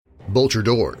Bolt your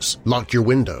doors, lock your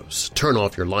windows, turn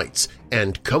off your lights,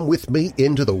 and come with me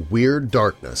into the weird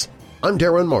darkness. I'm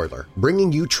Darren Marlar,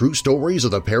 bringing you true stories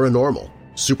of the paranormal,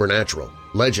 supernatural,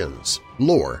 legends,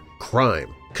 lore,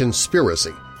 crime,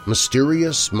 conspiracy,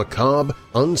 mysterious, macabre,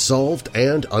 unsolved,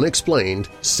 and unexplained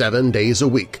 7 days a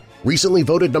week. Recently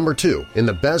voted number 2 in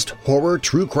the best horror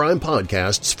true crime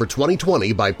podcasts for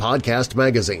 2020 by Podcast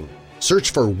Magazine.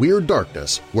 Search for Weird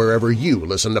Darkness wherever you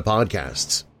listen to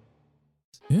podcasts.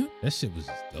 Yeah, that shit was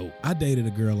just dope. I dated a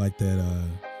girl like that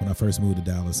when I first moved to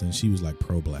Dallas, and she was like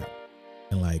pro-black.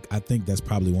 And like, I think that's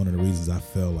probably one of the reasons I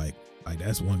felt like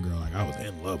that's one girl like I was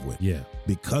in love with. Yeah.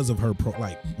 Because of her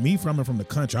me from the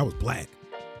country, I was black.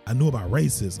 I knew about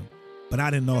racism, but I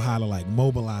didn't know how to like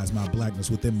mobilize my blackness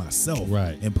within myself.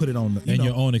 Right. And put it on the,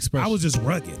 your own expression. I was just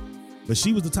rugged. But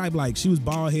she was the type, like, she was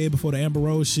bald head before the Amber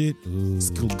Rose shit.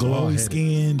 Glowy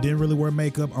skin, didn't really wear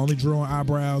makeup, only drew on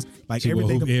eyebrows. Like she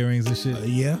everything. Wore hoop earrings and shit.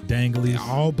 Yeah. Danglies.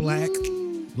 All black.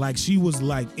 Like she was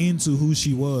like into who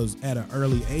she was at an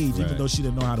early age, right. even though she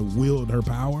didn't know how to wield her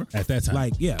power. At that time.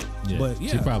 Like, yeah. But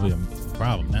yeah. She's probably a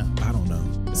problem now. I don't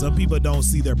know. Some people don't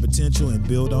see their potential and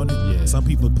build on it. Yeah. Some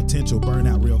people's potential burn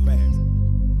out real fast.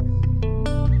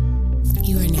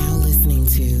 You are now listening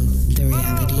to The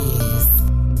Reality Is.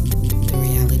 The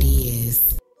Reality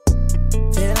Is.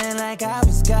 Feeling like I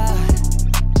was God.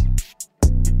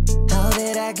 How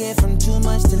did I get from too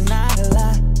much to not a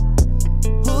lot?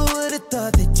 Who would have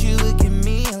thought that you would give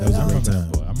me a That was a real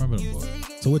time. I remember them boys.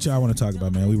 So what y'all want to talk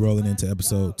about, man? We rolling into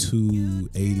episode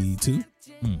 282.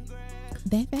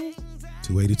 That fast?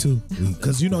 282.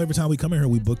 Because every time we come in here,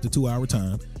 we book the 2-hour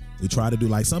time. We try to do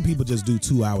like some people just do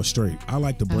 2 hours straight. I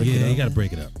like to break it up. Yeah, you got to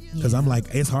break it up. Because I'm like,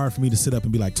 it's hard for me to sit up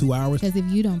and be like 2 hours. Because if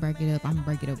you don't break it up, I'm going to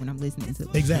break it up when I'm listening to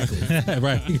it. Exactly.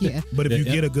 Right. Yeah. But if you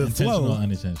get a good flow,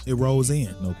 unintentional. it rolls in.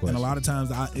 No question. And a lot of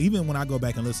times, even when I go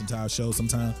back and listen to our show,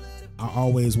 sometimes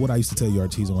what I used to tell you,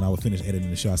 Artesia, when I would finish editing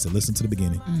the show, I said, listen to the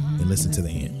beginning and listen to the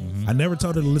end. I never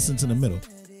told her to listen to the middle.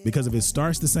 Because if it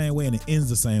starts the same way and it ends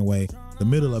the same way, the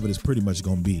middle of it is pretty much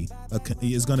going to be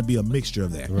a mixture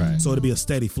of that. Right. So it'll be a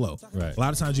steady flow. Right. A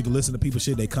lot of times you can listen to people's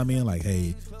shit. They come in like,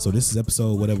 hey, so this is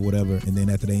episode whatever, and then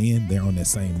after they end, they're on that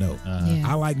same note. Yeah.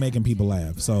 I like making people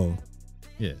laugh. So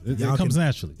yeah, it comes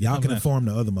naturally. Y'all can inform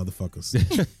the other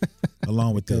motherfuckers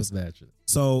along with this. Naturally.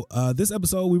 So this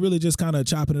episode, we really just kind of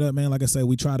chopping it up, man. Like I said,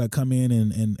 we try to come in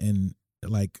and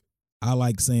like, I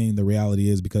like saying the reality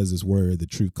is because it's where the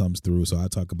truth comes through. So I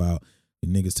talk about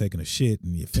your niggas taking a shit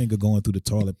and your finger going through the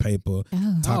toilet paper.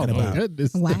 Talking about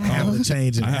having a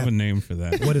change. I have a name for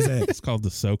that. What is that? It's called the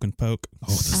soak and poke.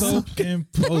 Oh, the soak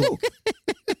and poke.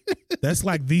 That's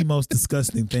like the most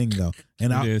disgusting thing, though.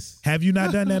 And have you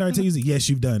not done that, Artesia? Yes,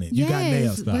 you've done it. You got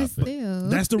nails. But still.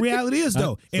 That's the reality is,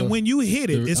 though. And when you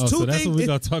hit it, it's two that's things. What we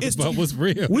gonna talk about what's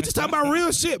real. We just talking about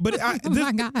real shit. But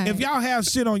my God. if y'all have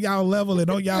shit on y'all level and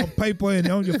on y'all paper and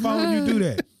on your phone, you do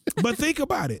that. But think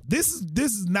about it. This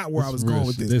is not where I was going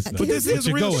with this. But this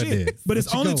is real shit. But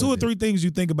it's only 2 or 3 things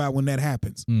you think about when that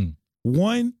happens.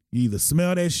 One, you either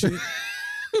smell that shit.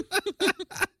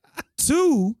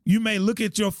 2, you may look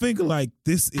at your finger like,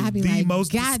 this is the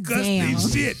most disgusting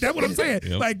shit. That's what I'm saying.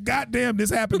 Yep. Like, goddamn,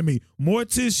 this happened to me. More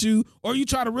tissue, or you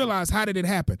try to realize, how did it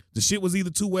happen? The shit was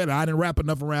either too wet or I didn't wrap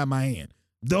enough around my hand.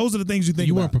 Those are the things you think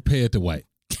You about. weren't prepared to wipe.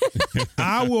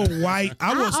 I will wipe.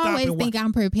 I will stop always and think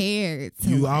I'm prepared.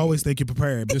 You always think you're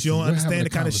prepared, but you don't understand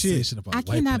the kind of shit. I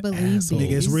cannot believe this.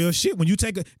 Nigga, it's real shit. When you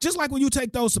take just like when you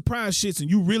take those surprise shits and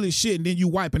you really shit and then you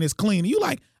wipe and it's clean. And you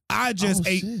like, I just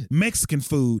ate Mexican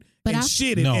food and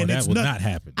shitted and that it's will nothing. not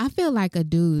happen. I feel like a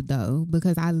dude though,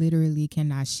 because I literally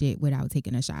cannot shit without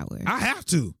taking a shower. I have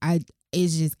to.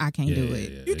 It's just I can't do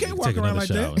it. You can't walk around like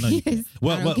that. No, you can't. Yes,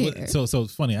 Well, I don't care. so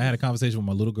it's funny. I had a conversation with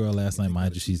my little girl last night.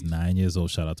 Mind you, she's 9 years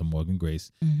old. Shout out to Morgan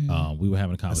Grace. We were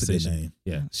having a conversation. That's a good name.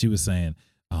 Yeah, she was saying,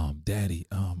 "Daddy,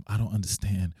 I don't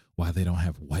understand why they don't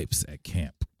have wipes at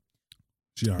camp."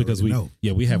 Because we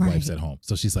have wipes at home.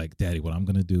 So she's like, Daddy, what I'm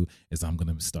gonna do is I'm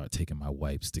gonna start taking my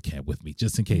wipes to camp with me,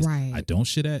 just in case I don't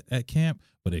shit at camp.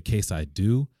 But in case I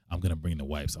do, I'm gonna bring the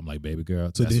wipes. I'm like, baby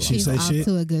girl. So did she say shit?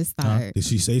 To a good start. Did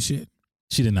she say shit?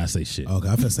 She did not say shit. Okay,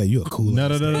 I was gonna say you a cool. No.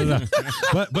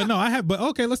 But no, I have. But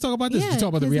okay, let's talk about this. Yeah, You talk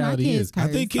about the 'cause my reality kids is. curse. I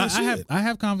think kids I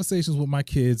have conversations with my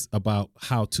kids about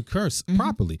how to curse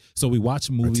properly. So we watch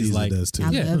movies Artesia like does too. I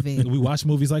love it. we watch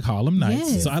movies like Harlem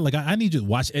Nights. Yes. So I need you to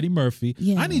watch Eddie Murphy.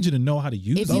 Yeah. I need you to know how to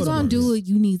use. If you're gonna do it,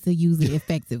 you need to use it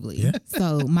effectively. Yeah.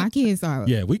 So my kids are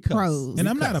we cuss. pros. And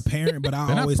I'm not a parent, but They're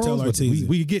I not always pros, tell but Artesia.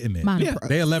 we getting there. Mine are pros.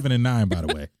 They're 11 and 9, by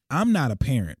the way. I'm not a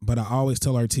parent, but I always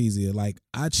tell Artesia, like,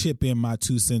 I chip in my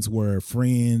 2 cents where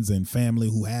friends and family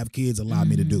who have kids allow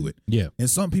me to do it. Yeah. And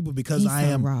some people, because He's I so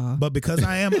am raw. but because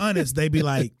I am honest, they be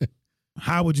like,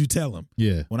 how would you tell them?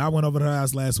 Yeah. When I went over to her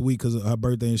house last week because of her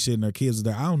birthday and shit and her kids was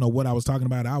there, I don't know what I was talking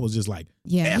about. I was just like,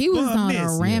 Yeah, he was on this.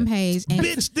 a rampage. And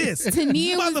bitch this.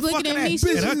 Tania was looking at me. She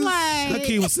Motherfucker was that bitch. Her like,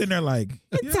 kid was sitting there like,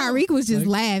 Tyreek was just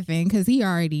laughing because he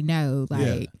already know. Like,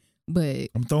 Yeah. but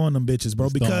I'm throwing them bitches, bro,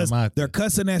 Just throwing because them out they're there.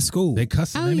 cussing at school. They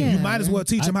cussing Oh, anyway. yeah. You might as well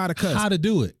teach them how to cuss. How to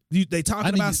do it. They talking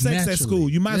I think about it's sex at naturally. school.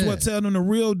 You might as well Yeah. tell them the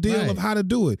real deal Right. of how to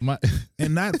do it. My,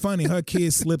 And not funny, her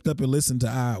kids slipped up and listened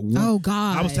to oh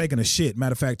God, I was taking a shit.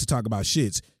 Matter of fact, to talk about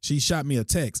shits, she shot me a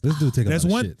text. this dude take That's a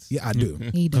lot one. of shits. Yeah, I do.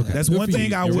 he does. That's Good one for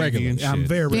thing you. I You're will. regular and I'm shit.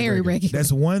 very regular.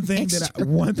 That's one thing Extra.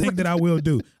 that I will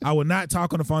do. I will not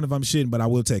talk on the phone if I'm shitting, but I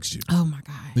will text you. Oh my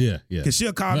God. Yeah, yeah. Because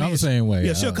she'll call me. I'm and the same way.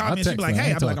 Yeah, she'll call I'll me and she'll be text like, her. I hey,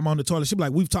 ain't I'm like, talking. I'm on the toilet. She'll be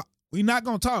like, we've talked. We're not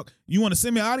going to talk. You want to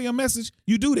send me an audio message?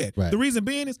 You do that. Right. The reason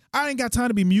being is I ain't got time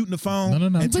to be muting the phone No.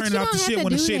 and But turning you off the don't shit have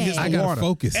when to the do shit hits that. the I gotta water.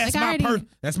 focus. That's Like, I already-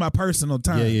 that's my personal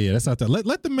time. Yeah. That's out there.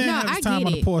 Let the man No, have his I time get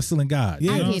on the it. porcelain god.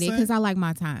 Yeah. I You know what get I'm it saying? because I like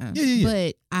my time. Yeah.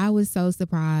 But I was so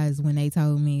surprised when they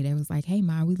told me, they was like, hey,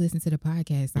 Ma, we listened to the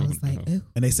podcast. I was like, ooh.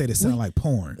 And they say they sound like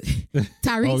porn.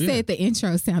 Tyreek Oh, yeah. said the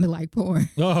intro sounded like porn.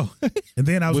 Oh, And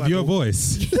then I was with like, your well,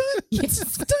 voice.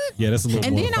 Yes. Yeah, that's a little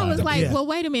And more then I was refined. like, Yeah. well,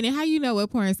 wait a minute. How you know what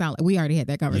porn sound like? We already had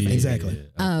that Yeah, conversation. Exactly.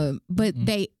 But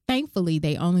they thankfully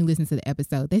they only listened to the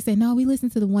episode. They said no, we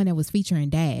listened to the one that was featuring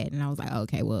Dad, and I was like,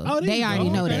 okay, well, Oh, there they you already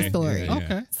go. know Okay. that story. Yeah.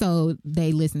 Okay. So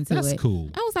they listened to That's it. cool.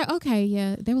 I was like, okay,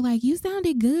 yeah. They were like, you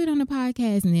sounded good on the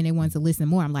podcast, and then they wanted to listen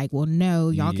more. I'm like, well, no,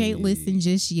 y'all Yeah. can't listen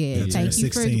just yet. Yeah, Thank you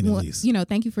for 16 at least.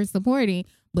 thank you for supporting,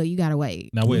 but you gotta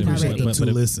wait. Now wait a Not minute. ready. But, two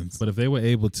if, listens. but if they were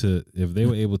able to,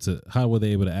 how were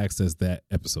they able to access that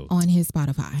episode On his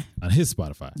Spotify, on his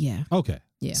Spotify? yeah. Okay.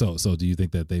 Yeah. So do you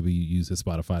think that they will use his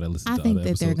Spotify to listen I to think other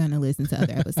that they're episodes? gonna listen to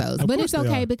other episodes, but it's course they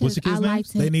okay are. because What's your I kids' like names?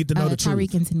 to. They need to know the Tyreek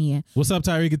truth. and Tania. What's up,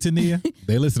 Tyreek and Tania?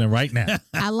 They listening right now.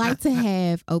 I like to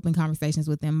have open conversations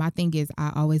with them. My thing is,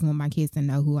 I always want my kids to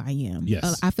know who I am.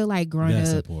 Yes. I feel like growing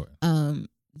That's up, important.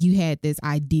 you had this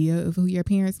idea of who your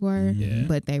parents were, Yeah.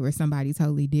 but they were somebody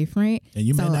totally different. And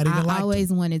you may so not even I like always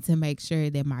them. wanted to make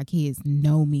sure that my kids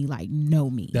know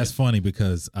me. That's funny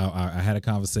because I had a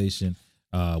conversation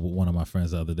with one of my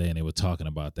friends the other day, and they were talking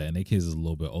about that. And their kids is a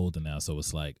little bit older now, so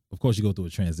it's like, of course, you go through a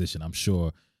transition. I'm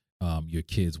sure your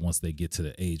kids, once they get to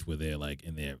the age where they're like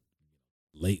in their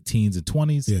late teens and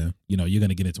 20s, Yeah. you're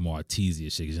gonna get into more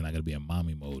Artesia shit because you're not gonna be in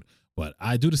mommy mode. But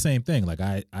I do the same thing. Like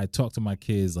I talk to my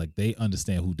kids, like they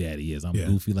understand who daddy is. I'm Yeah.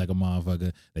 goofy like a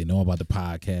motherfucker. They know about the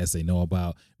podcast. They know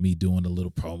about me doing the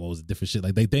little promos and different shit.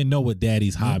 Like they know what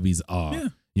daddy's hobbies are. Yeah.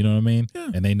 You know what I mean?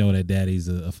 Yeah. And they know that daddy's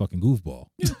a fucking goofball.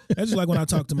 That's just like when I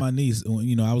talked to my niece.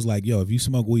 I was like, yo, if you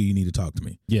smoke weed, you need to talk to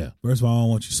me. Yeah. First of all, I don't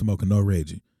want you smoking no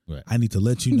Reggie. Right. I need to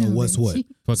let you know No what's what. Reggie.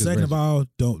 Fuck is Second of Reggie. all,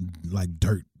 don't like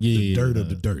dirt. The dirt of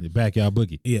the dirt. The backyard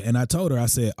boogie. Yeah, and I told her, I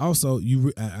said, also,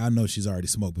 I know she's already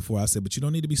smoked before. I said, but you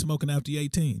don't need to be smoking after you're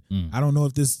 18. I don't know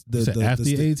if this You said after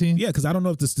you're 18? Yeah, because I don't know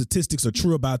if the statistics are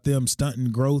true about them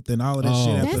stunting growth and all of that Oh.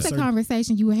 shit. after That's a a certain-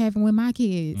 conversation you were having with my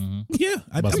kids. Yeah,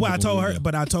 About well, I smoking told weed, her, yeah.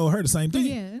 but I told her the same thing.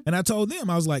 Yeah. And I told them,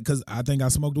 I was like, because I think I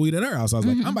smoked weed at her house. I was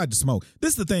like, I'm about to smoke. This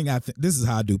is the thing. This is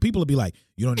how I do. People will be like,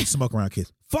 you don't need to smoke around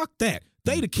kids. Fuck that.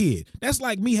 They the kid. That's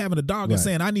like me having a dog and Right.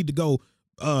 saying I need to go.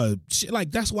 Shit, like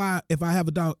that's why if I have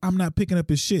a dog, I'm not picking up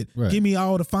his shit. Right. Give me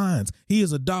all the fines. He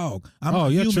is a dog. I'm Oh, a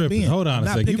you're human tripping. being. Hold on I'm a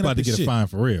not second. You picking about up to his get a shit. fine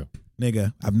for real.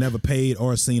 Nigga, I've never paid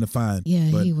or seen a fine. Yeah,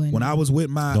 but he wouldn't. when I was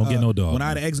with my Don't get no dog, when I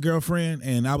had man. an ex-girlfriend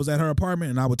and I was at her apartment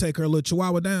and I would take her little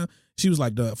chihuahua down, she was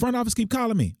like, the front office keep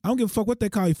calling me. I don't give a fuck what they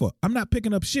call you for. I'm not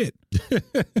picking up shit.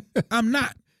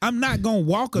 I'm not gonna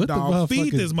walk a Let the dog,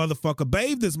 feed motherfucker- this motherfucker,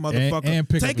 bathe this motherfucker, and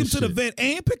pick take up him his to the shit. vet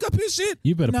and pick up his shit.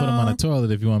 You better put him on Nah. the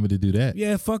toilet if you want me to do that.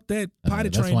 Yeah, fuck that. Potty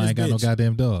That's train why I this ain't got no bitch.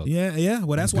 goddamn dog. Yeah.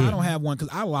 Well, that's why I Good. don't have one because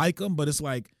I like them, but it's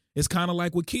like it's kind of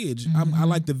like with kids. I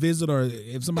like to visit, or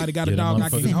if somebody got a Yeah, them dog, I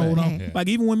can motherfuckers hold know. on. Yeah. Like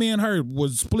even when me and her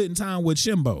was splitting time with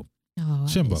Shimbo, Oh,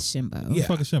 Shimbo. Shimbo. Who the Yeah.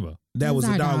 fuck is Shimbo? that was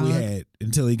Who's the our dog we dog? had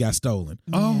until he got stolen.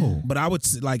 Oh. But I would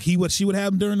like she would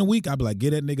have him during the week. I'd be like, get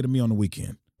that nigga to me on the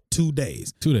weekend. 2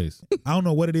 days. 2 days. I don't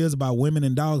know what it is about women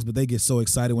and dogs, but they get so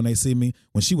excited when they see me.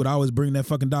 When she would always bring that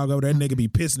fucking dog over, that nigga be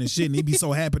pissing and shit, and he'd be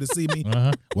so happy to see me.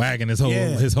 Uh-huh. Wagging his whole Yeah.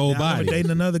 his whole And I remember body.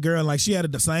 dating another girl, like she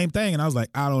had the same thing, and I was like,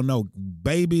 I don't know,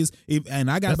 babies. And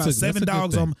I got That's about a- 7 that's a good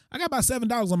dogs thing. on. I got about 7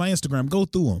 dogs on my Instagram. Go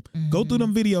through them. Go through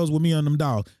them videos with me on them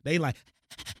dogs. They like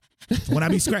when I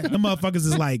be scratching, them motherfuckers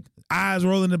is like eyes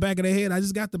rolling in the back of their head. I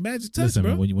just got the magic touch, Listen,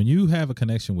 bro. man, when you have a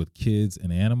connection with kids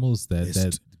and animals, that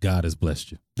It's- God has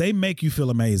blessed you. They make you feel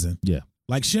amazing. Yeah.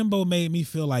 Like Shimbo made me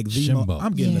feel like Shimbo.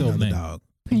 I'm getting Yeah. another Name. dog.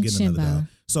 Prince Shimbo.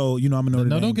 So, you know, I'm going to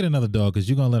No, don't get another dog because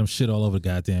you're going to let them shit all over the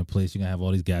goddamn place. You're going to have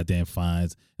all these goddamn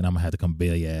fines, and I'm going to have to come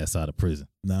bail your ass out of prison.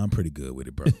 Nah, I'm pretty good with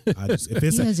it, bro. I just, if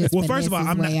it's He'll just well, first of all,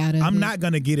 finesse his way out of I'm it. not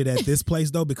going to get it at this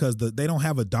place, though, because they don't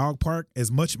have a dog park. As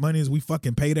much money as we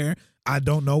fucking pay there, I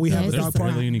don't know we have a That's dog There's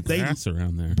park. barely any They- grass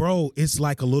around there. Bro, it's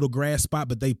like a little grass spot,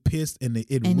 but they pissed and it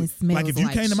And it smells like if you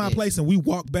like came to my shit. place and we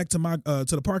walked back to my to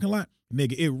the parking lot,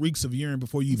 nigga, it reeks of urine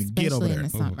before you even get over Especially there. in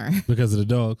the summer. Because of the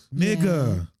dogs.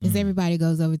 Nigga. Because everybody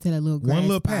goes over to that little grass One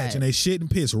little spot. patch and they shit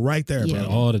and piss right there, Yeah. bro.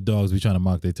 All the dogs be trying to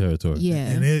mark their territory. Yeah.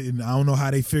 And I don't know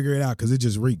how they figure it out because it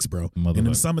just reeks, bro. And in the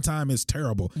Motherfucker. summertime, it's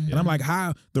terrible. Mm-hmm. And I'm like,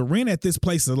 how the rent at this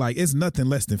place is like, it's nothing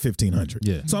less than $1,500.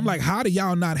 Yeah. So I'm like, how do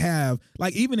y'all not have,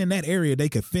 like, even in that area, they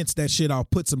could fence that shit off,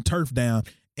 put some turf down,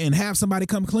 and have somebody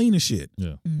come clean the shit.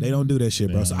 Yeah. They don't do that shit,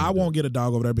 bro. They So don't I do won't get a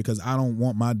dog over there because I don't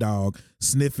want my dog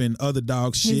sniffing other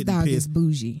dogs' His shit and dog piss. is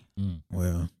bougie.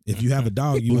 Well, if you have a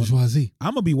dog, Bourgeoisie.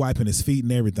 I'm gonna be wiping his feet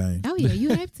and everything. Oh, yeah, you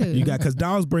have to. You got because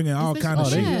dogs bringing all kind of Oh,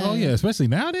 shit. Yeah. yeah, especially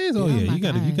nowadays. Oh, Yeah. yeah, Oh, my you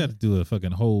got God. to do a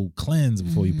fucking whole cleanse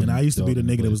before you put. And I used to be the dog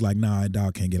in nigga that was place. like, nah, that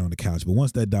dog can't get on the couch. But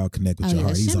once that dog connect with Oh, your yeah,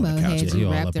 heart, he's on the Shimbo couch. had Yeah, he you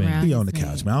all wrapped up in it. around He his on the neck.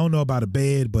 couch, man. I don't know about a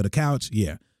bed, but a couch,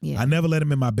 yeah. Yeah. I never let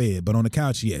him in my bed, but on the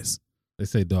couch, yes. They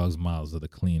say dogs' mouths are the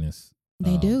cleanest.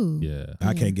 They do. Yeah.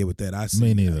 I can't get with that. I see.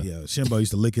 Me neither. Yeah, Shimbo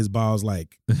used to lick his balls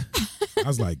like. I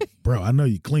was like, bro, I know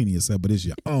you cleaning yourself, but it's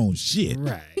your own shit.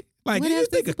 Right. Like, What you else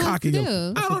think they a cock in supposed your. to do?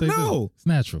 I That's don't what they do. know. It's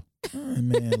natural. Oh,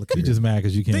 man, look You at just mad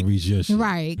because you can't Think- reach your shit.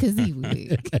 Right, because he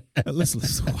would. Listen.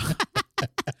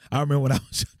 I remember when I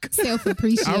was.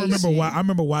 Self-appreciation. I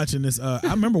remember watching this. I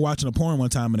remember watching a porn one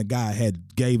time, and a guy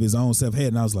had gave his own self head,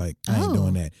 and I was like, I ain't Oh.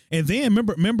 doing that. And then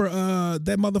remember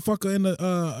that motherfucker in the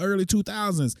early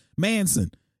 2000s,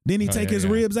 Manson. Didn't he Oh, take yeah, his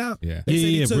yeah. ribs out? Yeah. They said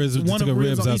he Yeah, took ribs- one took of a the ribs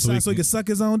ribs on out each so he side so he could- could suck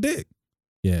his own dick.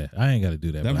 Yeah, I ain't got to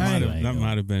do that. That but might I ain't have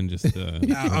gonna- been just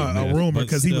A rumor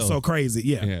because he was so crazy.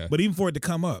 Yeah. Yeah. But even for it to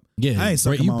come up, Yeah, I ain't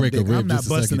sucking you my own break a dick. rib I'm not just to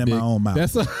suck busting your in my dick. own mouth.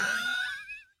 That's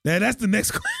That's the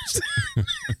next question.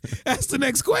 That's the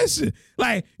next question.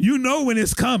 Like, you know when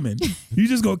it's coming. You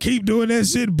just gonna keep doing that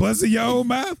shit, busting your own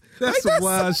mouth? That's Like, some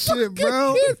wild so shit,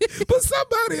 bro. fucking- But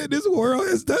somebody in this world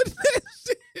has done that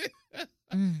shit.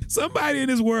 Somebody in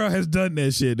this world has done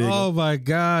that shit, nigga. Oh my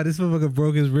God, this motherfucker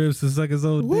broke his ribs to suck his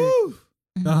own dick. Woo.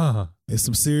 Uh, There's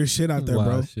some serious shit out there, wild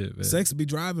bro. shit, man. Sex be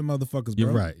driving motherfuckers, bro.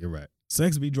 You're right. You're right.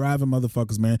 Sex be driving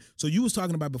motherfuckers, man. So you was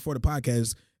talking about before the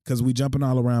podcast, because we jumping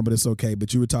all around, but it's okay.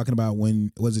 But you were talking about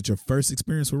when, was it your first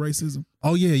experience with racism?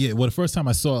 Oh yeah, yeah. Well, the first time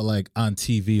I saw it like on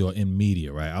TV or in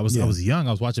media, right? I was young.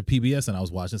 I was watching PBS and I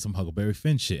was watching some Huckleberry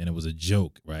Finn shit, and it was a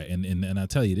joke, right? And I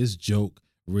tell you, this joke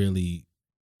really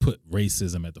put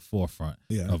racism at the forefront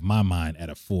of my mind at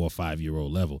a 4 or 5 year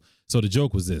old level. So the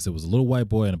joke was this: it was a little white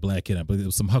boy and a black kid, but it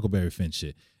was some Huckleberry Finn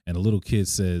shit. And the little kid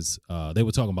says they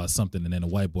were talking about something, and then the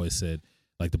white boy said,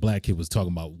 like the black kid was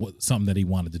talking about something that he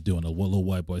wanted to do, and the little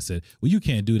white boy said, "Well, you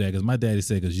can't do that because my daddy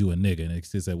said because you a nigga." And he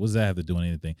said, "What does that have to do with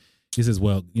anything?" He says,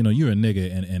 "Well, you know, you're a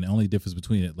nigga, and the only difference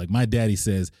between it, like my daddy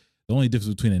says, the only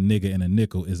difference between a nigga and a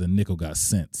nickel is a nickel got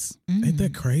sense." Ain't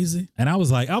that crazy? And I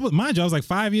was like, mind you, I was like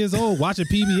 5 years old watching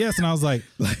PBS, and I was like,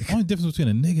 the only difference between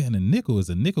a nigga and a nickel is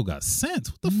a nickel got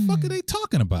sense. What the fuck are they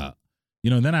talking about? You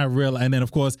know, and then I realized, and then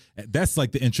of course, that's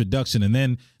like the introduction, and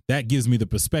then that gives me the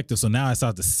perspective. So now I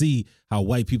start to see how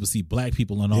white people see black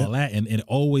people and all that, and it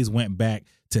always went back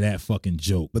to that fucking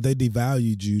joke. But they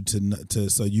devalued you to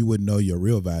so you wouldn't know your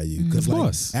real value. Because Of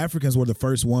course. Africans were the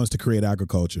first ones to create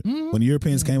agriculture. When the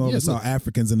Europeans came over and saw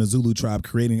Africans in the Zulu tribe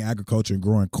creating agriculture and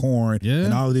growing corn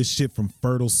and all of this shit from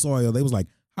fertile soil, they was like,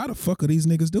 how the fuck are these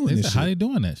niggas doing They this said, shit? how they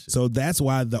doing that shit? So that's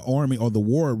why the army or the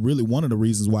war, really one of the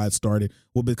reasons why it started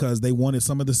was because they wanted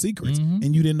some of the secrets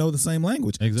and you didn't know the same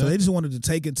language. So Exactly. they just wanted to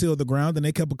take it till the ground, and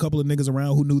they kept a couple of niggas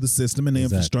around who knew the system and the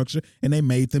infrastructure, and they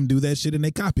made them do that shit, and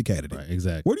they copycatted it. Right,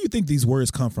 exactly. Where do you think these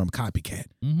words come from? Copycat.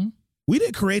 Mm-hmm. We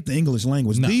didn't create the English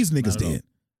language. No, These niggas not at all. did.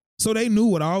 So they knew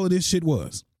what all of this shit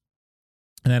was.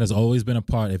 And that has always been a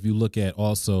part. If you look at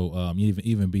also,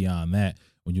 even beyond that,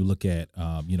 when you look at,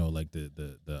 you know, like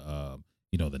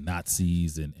you know, the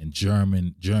Nazis and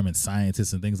German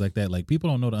scientists and things like that. Like, people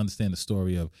don't know to understand the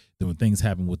story of when things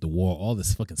happened with the war, all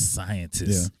this fucking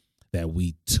scientists that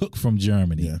we took from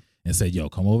Germany and said, yo,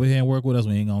 come over here and work with us.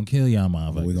 We ain't gonna kill y'all,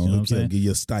 motherfuckers. We're You know going what to I'm saying? give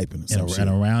you a stipend or some shit. And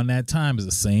around that time is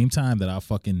the same time that our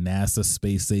fucking NASA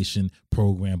space station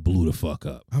program blew the fuck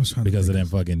up. I was trying because to of them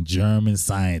fucking German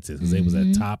scientists, because they was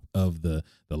at top of the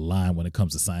line when it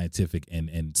comes to scientific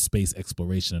and space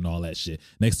exploration and all that shit.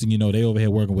 Next thing you know, they over here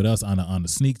working with us on the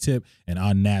sneak tip, and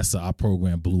our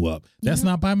program blew up. That's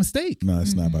not by mistake. No,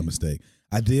 it's not by mistake.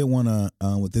 I did want to,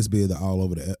 with this being the all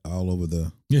over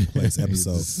the place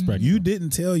episode. You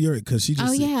didn't tell your because she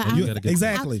just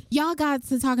exactly. Y'all got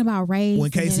to talking about race.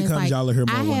 When Casey comes, y'all will hear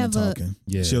more women talking.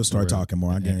 Yeah, she'll start talking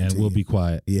more. I guarantee. And we'll be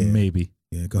quiet. Yeah, maybe.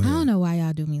 Yeah, go ahead. I don't know why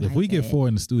y'all do me like that. If we get 4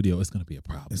 in the studio, it's gonna be a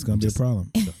problem. It's gonna be a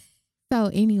problem. So,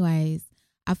 anyways,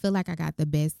 I feel like I got the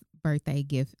best birthday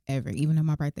gift ever, even though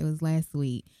my birthday was last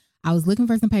week. I was looking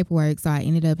for some paperwork, so I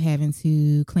ended up having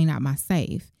to clean out my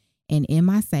safe. And in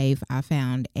my safe, I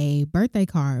found a birthday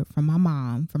card from my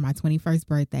mom for my 21st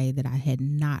birthday that I had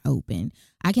not opened.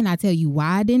 I cannot tell you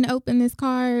why I didn't open this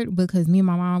card because me and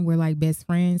my mom were like best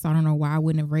friends. So I don't know why I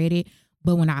wouldn't have read it.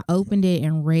 But when I opened it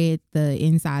and read the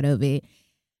inside of it,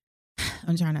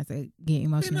 I'm trying not to get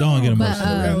emotional. Don't get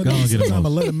emotional. Don't get emotional. I'm gonna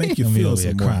let it make you feel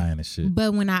some crying and shit.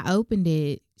 But when I opened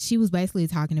it, she was basically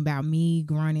talking about me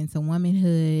growing into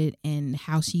womanhood and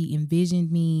how she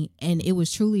envisioned me. And it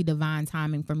was truly divine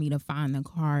timing for me to find the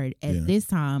card at this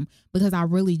time because I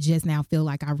really just now feel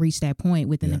like I reached that point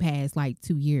within the past like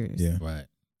 2 years. Yeah. Right.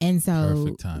 And so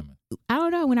perfect timing. I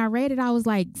don't know. When I read it, I was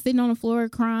like sitting on the floor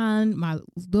crying. My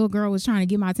little girl was trying to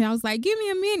get my attention. I was like, give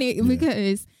me a minute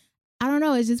because I don't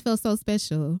know. It just felt so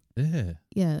special. Yeah.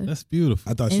 Yeah. That's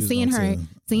beautiful. I thought and seeing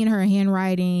her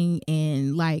handwriting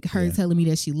and like her telling me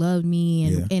that she loved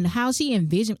me and how she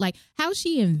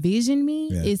envisioned me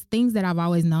is things that I've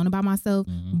always known about myself,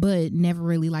 but never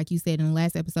really, like you said in the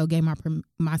last episode, gave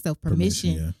myself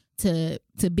permission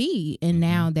to be. And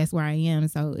now that's where I am.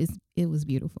 So it was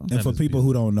beautiful. And for people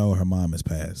who don't know, her mom has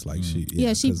passed. Like she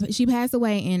passed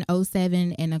away in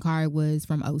 2007 and the card was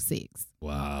from 2006.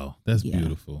 Wow. That's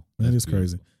beautiful. That is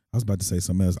crazy. I was about to say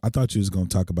something else. I thought you was going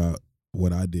to talk about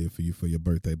what I did for you for your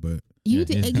birthday, but you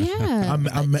did, yeah.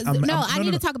 I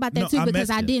need to talk about that too because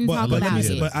I didn't talk about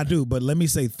it. But I do. But let me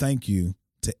say thank you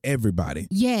to everybody.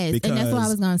 Yes, and that's what I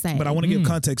was going to say. But I want to give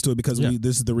context to it because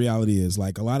this is the reality is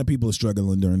like a lot of people are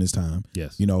struggling during this time.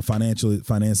 Yes,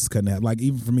 finances couldn't have like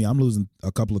even for me, I'm losing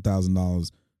a couple of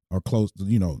 $1,000s or close,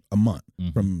 a month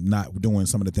from not doing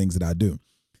some of the things that I do.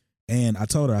 And I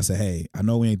told her, I said, hey, I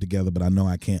know we ain't together, but I know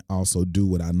I can't also do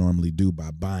what I normally do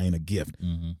by buying a gift.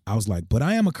 I was like, but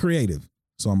I am a creative,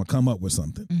 so I'm going to come up with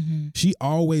something. She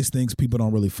always thinks people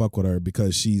don't really fuck with her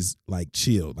because she's like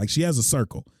chill. Like she has a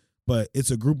circle, but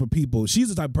it's a group of people. She's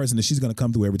the type of person that she's going to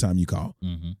come through every time you call.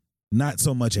 Not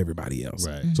so much everybody else.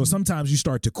 Right. So sometimes you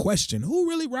start to question, who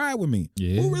really ride with me?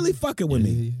 Who really fucking with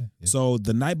me? Yeah. So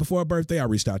the night before her birthday, I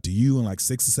reached out to you and like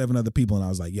 6 or 7 other people, and I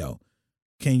was like, yo,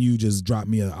 can you just drop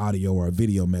me an audio or a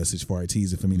video message for our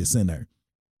teaser for me to send her?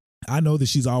 I know that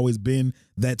she's always been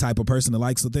that type of person that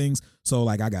likes the things. So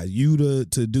like I got you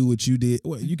to do what you did.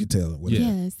 Well, you could tell.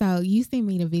 Yeah. So you sent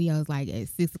me the videos like at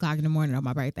 6 o'clock in the morning on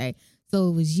my birthday. So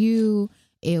it was you,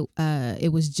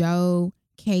 it was Joe,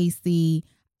 Casey,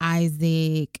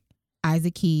 Isaac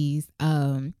Keys,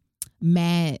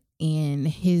 Matt and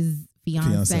his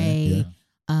fiance.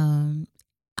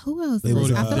 Who else? I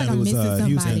feel like I'm missing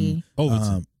somebody.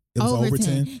 Overton. It was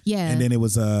Overton. Yeah. And then it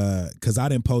was because I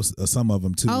didn't post some of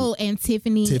them too. Oh, and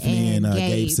Tiffany and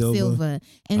Gabe Silva.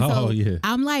 And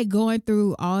I'm like going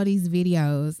through all these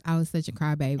videos. I was such a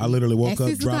crybaby. I literally woke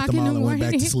up, dropped them all, and went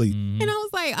back to sleep. And I was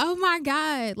like, oh my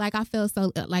God. Like I felt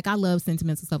so like I love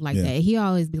sentimental stuff like that. He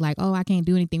always be like, oh, I can't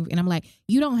do anything. And I'm like,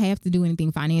 you don't have to do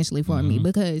anything financially for me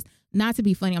because not to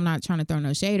be funny, I'm not trying to throw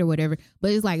no shade or whatever,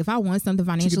 but it's like if I want something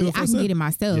financially, I can get it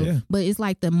myself. Yeah. But it's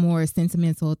like the more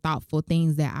sentimental, thoughtful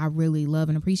things that I really love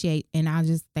and appreciate. And I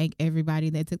just thank everybody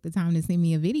that took the time to send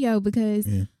me a video because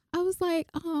I was like,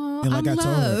 oh, and like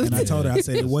I told her, I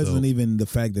said it wasn't even the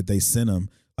fact that they sent them.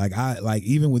 Like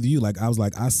even with you, like I was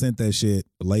like, I sent that shit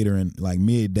later in like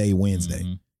midday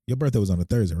Wednesday. Your birthday was on a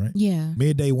Thursday, right? Yeah.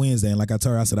 Midday Wednesday. And like I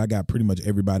told her, I said, I got pretty much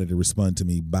everybody to respond to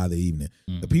me by the evening.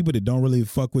 The people that don't really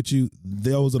fuck with you,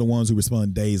 those are the ones who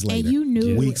respond days later. And you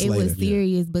knew it was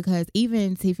serious because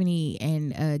even Tiffany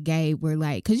and Gabe were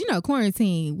like, because,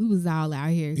 quarantine, we was all out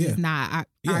here. Just not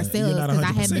ourselves because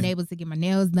I hadn't been able to get my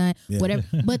nails done, whatever.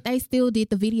 But they still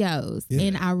did the videos.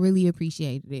 And I really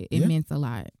appreciated it. It meant a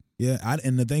lot. Yeah.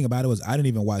 And the thing about it was I didn't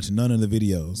even watch none of the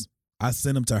videos. I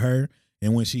sent them to her.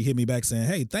 And when she hit me back saying,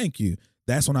 hey, thank you,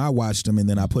 that's when I watched them and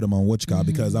then I put them on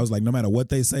because I was like, no matter what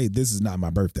they say, this is not my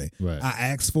birthday. Right. I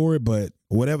asked for it, but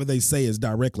whatever they say is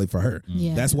directly for her.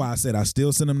 Yeah. That's why I said I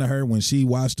still sent them to her when she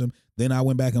watched them. Then I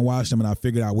went back and watched them and I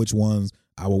figured out which ones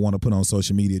I would want to put on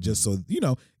social media just so,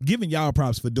 giving y'all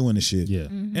props for doing the shit. Yeah.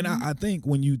 And I think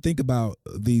when you think about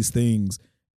these things,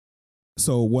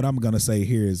 so what I'm going to say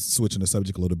here is switching the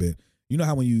subject a little bit. You know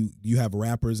how when you have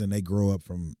rappers and they grow up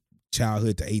from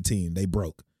childhood to 18, they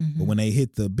broke. But when they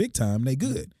hit the big time, they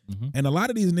good. And a lot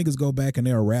of these niggas go back and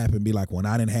they'll rap and be like, when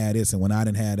I didn't have this and when I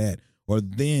didn't have that, or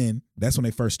then that's when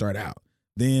they first start out.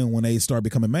 Then when they start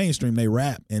becoming mainstream, they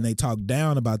rap and they talk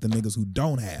down about the niggas who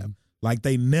don't have, like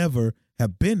they never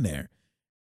have been there.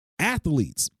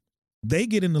 Athletes, they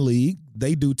get in the league,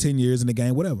 they do 10 years in the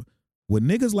game, whatever. With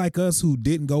niggas like us who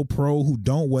didn't go pro, who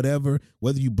don't whatever,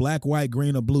 whether you black, white,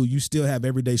 green, or blue, you still have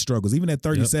everyday struggles. Even at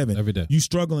 37, every day. You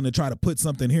struggling to try to put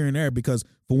something here and there because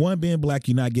for one, being black,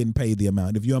 you're not getting paid the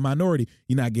amount. If you're a minority,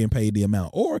 you're not getting paid the amount.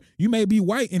 Or you may be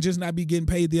white and just not be getting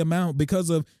paid the amount because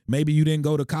of maybe you didn't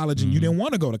go to college and you didn't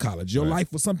want to go to college. Your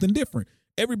life was something different.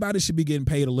 Everybody should be getting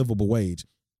paid a livable wage.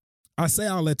 I say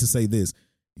all that to say this.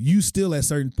 You still at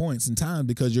certain points in time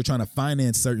because you're trying to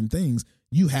finance certain things,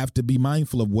 you have to be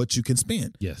mindful of what you can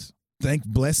spend. Yes. Thank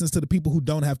blessings to the people who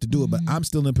don't have to do it, but I'm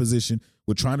still in a position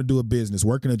with trying to do a business,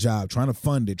 working a job, trying to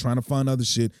fund it, trying to fund other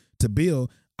shit to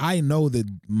build. I know that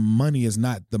money is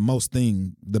not the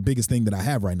biggest thing that I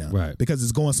have right now. Right. Because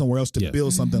it's going somewhere else to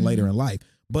build something later in life.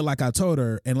 But like I told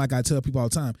her, and like I tell people all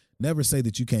the time, never say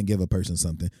that you can't give a person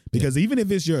something. Because even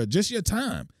if it's just your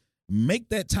time, make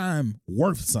that time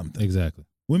worth something. Exactly.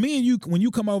 When me and you, when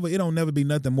you come over, it don't never be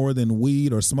nothing more than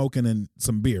weed or smoking and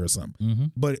some beer or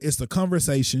something. But it's the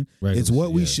conversation. It's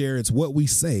what we share. It's what we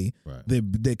say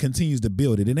that continues to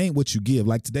build it. It ain't what you give.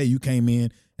 Like today, you came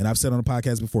in, and I've said on the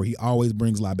podcast before, he always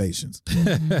brings libations.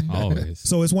 Always.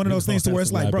 So it's one of those things to where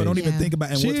it's like, bro, don't even think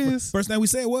about it. And Cheers. first thing we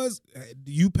said was,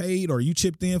 you paid or you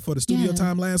chipped in for the studio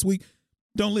time last week.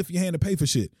 Don't lift your hand to pay for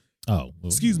shit. Oh, well,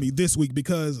 Excuse me, this week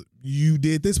because you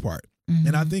did this part.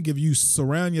 And I think if you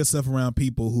surround yourself around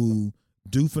people who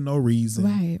do for no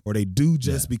reason or they do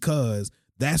just because,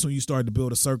 that's when you start to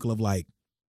build a circle of like,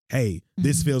 hey,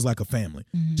 this feels like a family.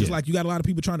 Just like you got a lot of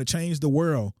people trying to change the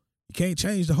world. You can't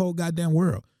change the whole goddamn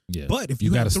world. Yeah. But if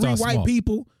you have 3 white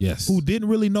people who didn't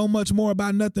really know much more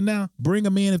about nothing now, bring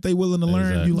them in if they willing to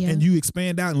learn and you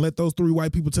expand out and let those 3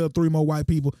 white people tell 3 more white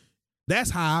people. That's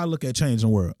how I look at changing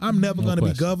the world. I'm never going to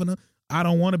be governor. I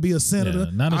don't want to be a senator.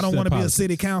 I don't want to be a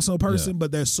city council person,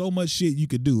 but there's so much shit you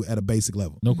could do at a basic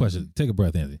level. No question. Take a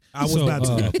breath, Anthony. I was about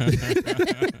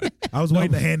to. I was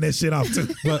waiting to hand that shit off too.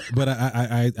 But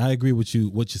I agree with you,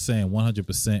 what you're saying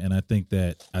 100%. And I think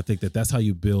that that's how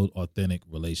you build authentic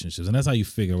relationships. And that's how you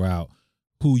figure out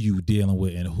who you dealing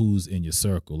with and who's in your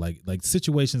circle. Like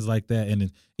situations like that.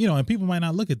 And, and people might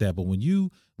not look at that, but when you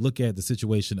look at the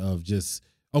situation of just,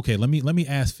 okay, let me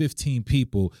ask 15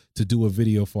 people to do a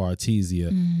video for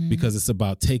Artesia because it's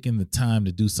about taking the time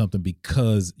to do something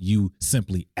because you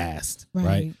simply asked,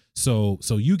 right? So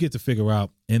you get to figure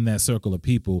out in that circle of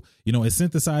people, it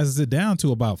synthesizes it down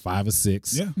to about 5 or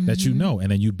 6 that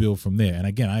and then you build from there. And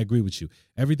again, I agree with you.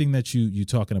 Everything that you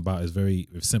talking about is very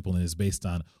simple and is based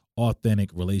on authentic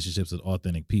relationships with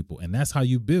authentic people, and that's how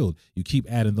you build. You keep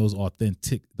adding those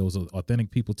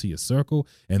authentic people to your circle,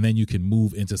 and then you can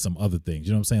move into some other things.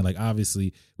 You know what I'm saying? Like,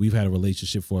 obviously we've had a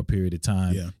relationship for a period of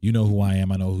time. You know who I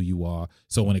am, I know who you are.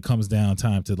 So when it comes down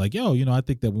time to like, I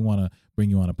think that we want to bring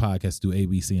you on a podcast to do A,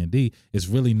 B, C, and D, it's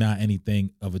really not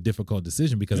anything of a difficult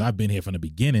decision because I've been here from the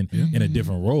beginning in a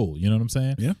different role. You know what I'm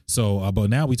saying? Yeah. So, but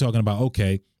now we're talking about,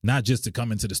 okay, not just to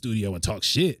come into the studio and talk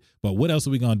shit, but what else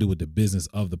are we going to do with the business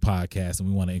of the podcast? And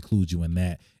we want to include you in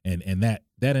that. And that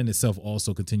in itself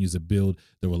also continues to build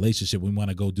the relationship. We want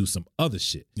to go do some other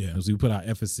shit. Yeah. So we put our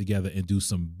efforts together and do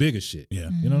some bigger shit. Yeah.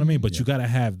 You know what I mean? But you got to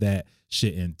have that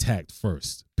shit intact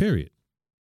first, period.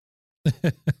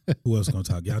 Who else gonna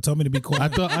talk? Y'all told me to be quiet. I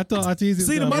thought Artesia.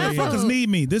 See, the motherfuckers need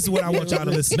me. This is what I want y'all to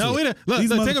listen to. No, wait.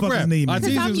 These take a breath. Need me.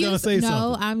 Artesia's gonna say something.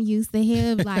 No, I'm used to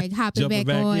him like hopping back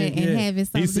on and having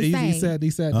something to say.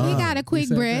 He said. We got a quick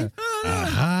breath. No,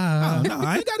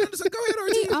 I ain't got to say. Go ahead,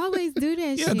 Artesia. He always do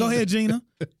that shit. Yeah, go ahead, Gina.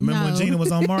 Remember when Gina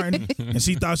was on Martin and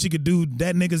she thought she could do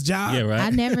that nigga's job? Yeah, right.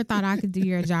 I never thought I could do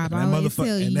your job. I always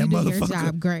tell you, you do your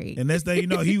job great. And next thing you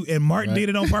know, Martin did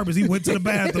it on purpose. He went to the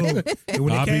bathroom. And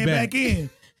when he came back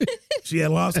in, she had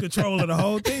lost control of the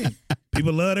whole thing.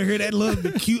 People love to hear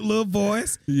that cute little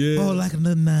voice. Yeah. Oh, like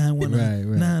another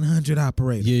 900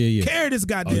 operator. Yeah. Carry this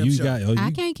goddamn show.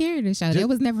 I can't carry this show. That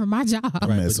was never my job.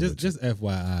 Right. But just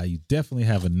FYI, you definitely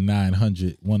have a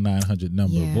 900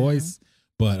 number voice.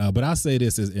 But I'll say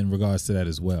this in regards to that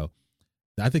as well.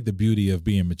 I think the beauty of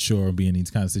being mature and being in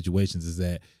these kind of situations is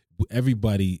that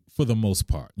everybody, for the most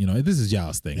part, this is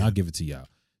y'all's thing. Yeah. I'll give it to y'all.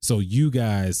 So you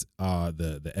guys are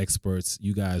the experts.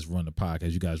 You guys run the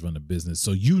podcast. You guys run the business.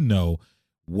 So you know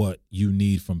what you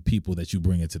need from people that you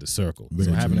bring into the circle.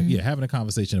 So having a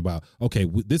conversation about, okay,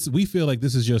 we feel like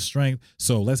this is your strength.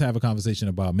 So let's have a conversation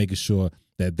about making sure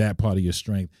that part of your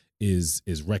strength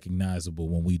is recognizable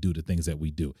when we do the things that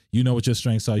we do. You know what your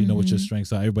strengths are. You know what your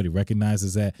strengths are. Everybody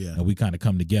recognizes that, and we kind of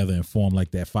come together and form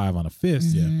like that 5 on a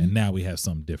 5th. And now we have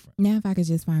something different. Now, if I could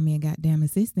just find me a goddamn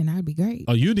assistant, I'd be great.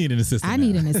 Oh, you need an assistant. I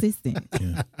need an assistant.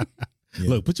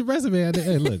 Look, put your resume out there.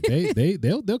 Hey, look,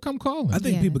 they'll come calling. I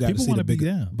think people got to see the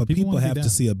bigger, but people have to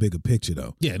see a bigger picture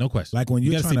though. Yeah, no question. Like when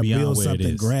you're trying to build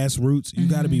something grassroots, you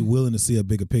got to be willing to see a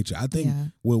bigger picture. I think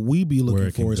what we be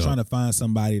looking for is trying to find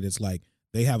somebody that's like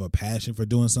they have a passion for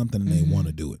doing something and they want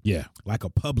to do it. Yeah, like a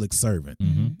public servant.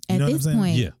 At this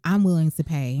point, I'm willing to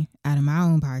pay out of my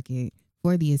own pocket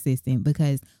for the assistant,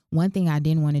 because one thing I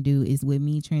didn't want to do is with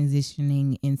me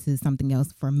transitioning into something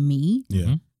else for me.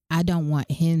 Yeah. I don't want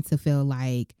him to feel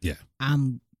like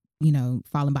I'm,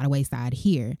 falling by the wayside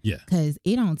here. Yeah. Because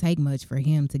it don't take much for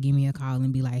him to give me a call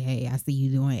and be like, hey, I see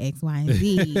you doing X, Y, and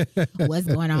Z. What's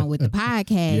going on with the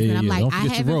podcast? And I'm like, I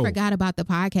haven't forgot about the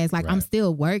podcast. Like, I'm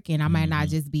still working. I might not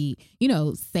just be,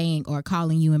 saying or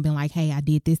calling you and being like, hey, I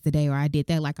did this today or I did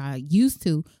that like I used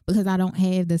to, because I don't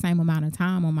have the same amount of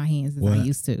time on my hands as I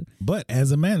used to. But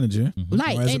as a manager,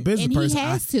 like, or as a business person, he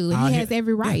has to. He has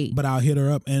every right. But I'll hit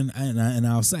her up and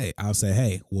I'll say,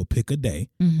 hey, we'll pick a day.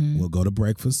 We'll go to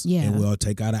breakfast. Yeah. And we'll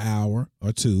take out an hour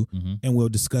or two and we'll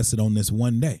discuss it on this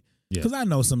one day. Because I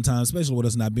know sometimes, especially with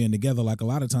us not being together, like a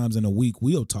lot of times in a week,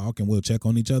 we'll talk and we'll check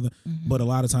on each other. But a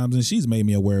lot of times, and she's made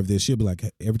me aware of this, she'll be like,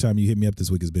 every time you hit me up this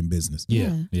week, it's been business.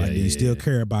 You still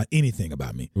care about anything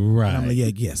about me. Right. And I'm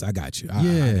like, yes, I got you.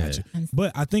 I got you.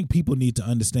 But I think people need to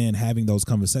understand having those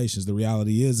conversations. The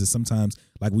reality is sometimes,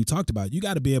 like we talked about, you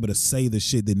got to be able to say the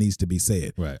shit that needs to be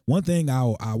said. Right. One thing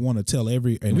I want to tell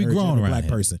every black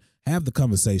person, have the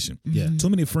conversation. Yeah. Too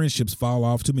many friendships fall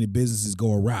off. Too many businesses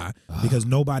go awry because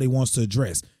nobody wants to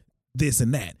address this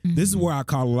and that. This is where I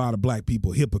call a lot of black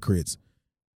people hypocrites.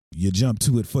 You jump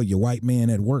to it for your white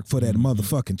man at work for that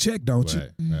motherfucking check, don't you?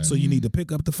 Right. So you need to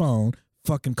pick up the phone,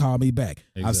 fucking call me back.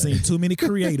 Exactly. I've seen too many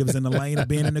creatives in the lane of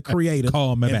being in the creative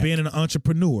and being an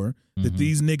entrepreneur that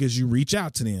these niggas, you reach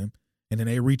out to them and then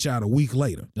they reach out a week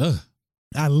later.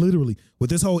 I literally, with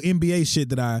this whole NBA shit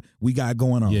that we got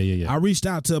going on, I reached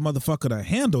out to a motherfucker to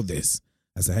handle this.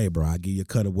 I said, hey, bro, I'll give you a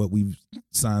cut of what we've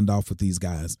signed off with these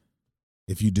guys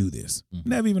if you do this.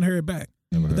 Never even heard back.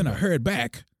 But then I heard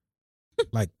back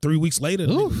like 3 weeks later.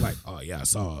 And was like, oh, yeah, I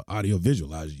saw audio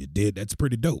visual. You did. That's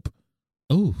pretty dope.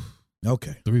 Ooh.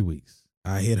 Okay. 3 weeks.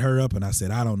 I hit her up and I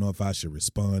said, I don't know if I should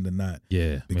respond or not.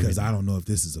 Yeah. Because I don't know if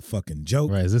this is a fucking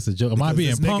joke. Right. Is this a joke? Am I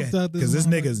being punked out this? Because this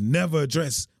nigga's never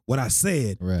addressed what I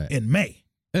said in May.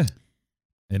 And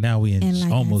now we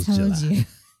in almost July.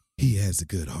 He has a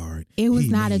good heart. It was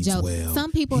not a joke. Well.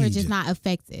 Some people are just not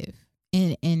effective.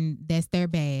 And that's their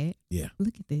bad. Yeah.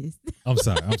 Look at this. I'm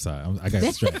sorry. I got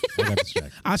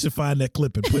distracted. I should find that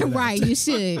clip and put it right, you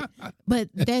should. But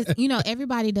that's,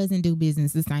 everybody doesn't do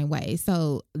business the same way.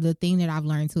 So the thing that I've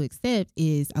learned to accept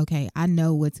is, okay, I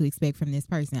know what to expect from this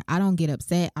person. I don't get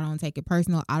upset. I don't take it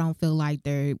personal. I don't feel like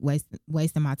they're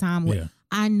wasting my time. Yeah.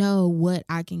 I know what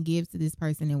I can give to this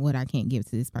person and what I can't give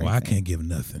to this person. Well, I can't give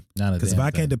nothing. Because if I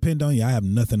can't depend on you, I have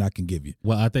nothing I can give you.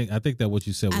 Well, I think that what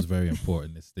you said was very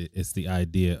important. It's the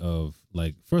idea of,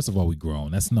 like, first of all, we're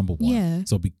grown. That's number one. Yeah.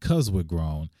 So because we're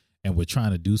grown and we're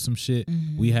trying to do some shit,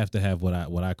 we have to have what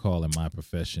I call in my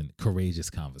profession courageous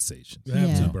conversations. You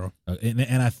have to, bro.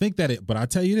 And I think that but I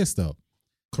tell you this though.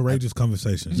 Courageous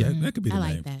conversations. Yeah, that could be the name.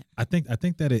 I like that. I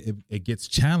think that it gets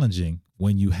challenging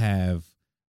when you have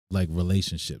like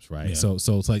relationships, right? Yeah. So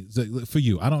it's like for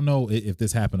you, I don't know if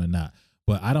this happened or not,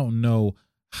 but I don't know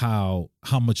how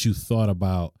much you thought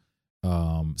about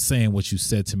saying what you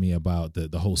said to me about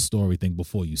the whole story thing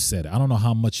before you said it. I don't know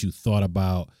how much you thought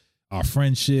about our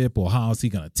friendship or how is he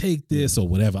gonna take this or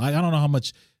whatever. I don't know how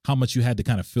much you had to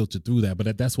kind of filter through that,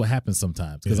 but that's what happens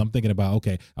sometimes because I'm thinking about,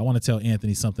 okay, I want to tell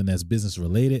Anthony something that's business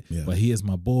related, but he is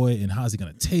my boy, and how's he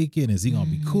gonna take it? And is he gonna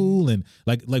be cool? And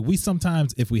like we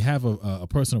sometimes, if we have a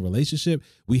personal relationship,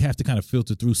 we have to kind of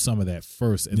filter through some of that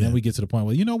first, and then we get to the point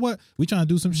where, you know what, we trying to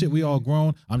do some shit, we all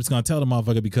grown. I'm just gonna tell the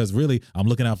motherfucker because really I'm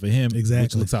looking out for him,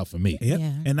 which looks out for me. Yep.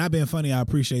 Yeah. And I've been funny. I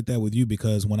appreciate that with you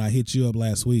because when I hit you up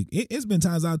last week, it's been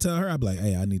times I'll tell her, I'll be like,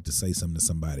 hey, I need to say something to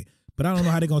somebody. But I don't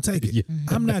know how they're going to take it.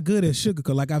 I'm not good at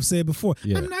sugarcoat, like I've said before.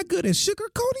 I'm not good at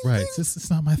sugarcoating things. It's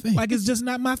not my thing. Like, it's just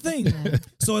not my thing.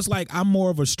 So it's like I'm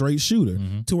more of a straight shooter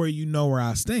to where you know where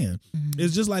I stand.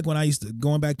 It's just like when I used to,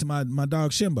 going back to my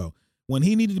dog Shimbo, when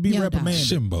he needed to be reprimanded.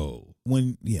 Shimbo.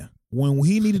 When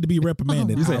he needed to be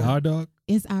reprimanded. You say our dog?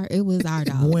 It was our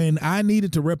dog. When I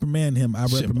needed to reprimand him, I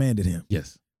reprimanded him.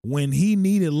 Yes. When he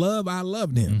needed love, I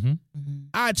loved him.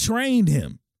 I trained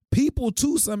him. people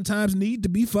too sometimes need to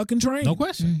be fucking trained. No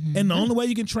question. Mm-hmm. And the only way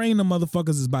you can train them motherfuckers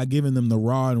is by giving them the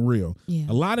raw and real. Yeah.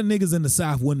 A lot of niggas in the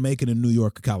South wouldn't make it in New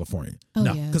York or California. Oh,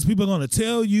 No, yeah. Because people are going to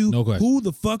tell you No question. who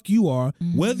the fuck you are,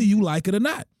 whether you like it or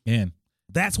not. And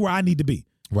That's where I need to be.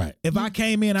 right. If I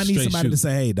came in, I need Straight somebody to shoot.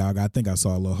 say, hey, dog, I think I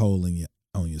saw a little hole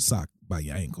on your sock by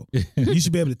your ankle. You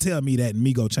should be able to tell me that and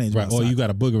me go change my Right. sock. Or you got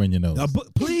a booger in your nose.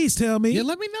 Please tell me. Yeah,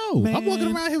 let me know. I'm walking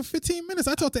Man. around here for 15 minutes.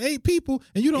 I talked to 8 people,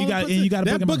 and you don't. You got- and you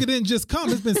gotta that book 'em booger out. didn't just come.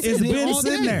 It's been It's sitting here been all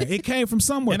sitting day. there. It came from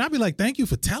somewhere. And I'd be like, thank you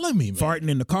for telling me, man. Farting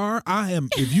in the car.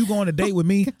 If you go on a date with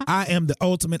me, I am the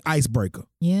ultimate icebreaker.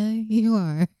 Yeah, you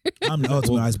are. I'm the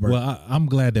ultimate icebreaker. Well, I'm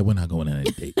glad that we're not going on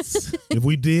any dates. If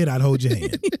we did, I'd hold your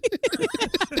hand.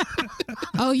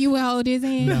 Oh, you would hold his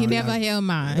hand? No, you no. never held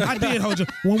mine. I did hold you.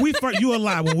 When we first, you a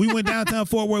lie. When we went downtown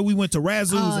Fort Worth, we went to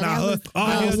Razzoos and I that hugged. was-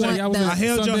 I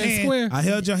held your Sunday hand. Square. I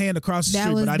held your hand across the That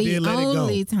street, was but I the did let it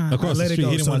only go. time. Across let the it street, go,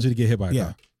 he didn't son. want you to get hit by a Yeah,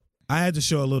 car. I had to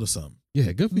show a little something.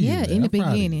 Yeah, good for you. Yeah, man. in the I'm proud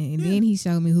of you. beginning. And then he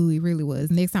showed me who he really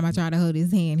was. Next time I tried to hold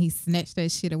his hand, he snatched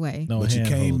that shit away. No But you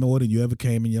came handhold. more than you ever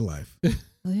came in your life. Oh,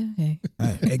 yeah, okay.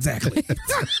 Exactly.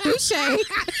 Touche.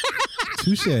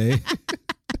 Touche.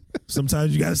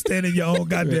 Sometimes you gotta stand in your own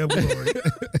goddamn glory.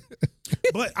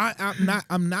 But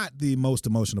I'm not the most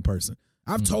emotional person.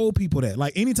 I've told people that.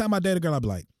 Like anytime I date a girl, I'll be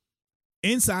like,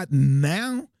 inside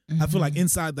now, I feel like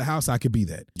inside the house I could be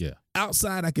that. Yeah.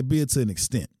 Outside I could be it to an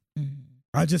extent. Mhm.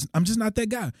 I'm just not that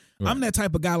guy. Right. I'm that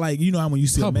type of guy like, you know how when you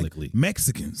see Publicly.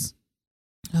 Mexicans,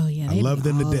 Oh, yeah. I they love be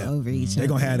them to all death. Over each They're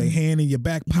other. gonna have their hand in your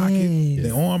back pocket, Yes.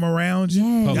 their arm around you.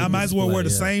 Yes. Y'all might as well wear the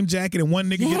Yeah. same jacket and one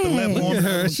nigga get the left Yes. arm. Look at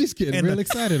her. She's getting And real the-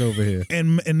 excited over here.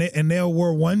 And they'll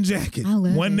wear one jacket. I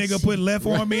love One that nigga shit. put left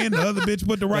arm in, the other bitch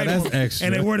put the right that's arm. extra.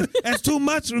 And they wear that's too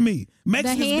much for me. The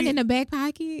Mexicans hand be- in the back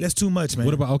pocket? that's too much, man.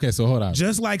 What about, okay, so hold on.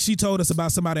 Just like she told us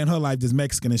about somebody in her life that's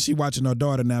Mexican and she watching her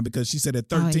daughter now because she said at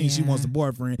 13 she yeah. wants a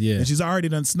boyfriend. Yeah. And she's already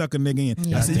done snuck a nigga in.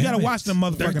 Yeah. I said, you Damn gotta it. watch them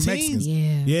motherfucking 13? Mexicans.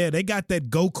 Yeah. Yeah, they got that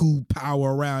Goku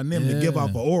power around them to give Yeah. off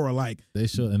an aura like They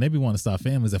should, and they be wanting to start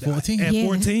families at 14. at Yeah.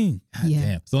 14. God Yeah.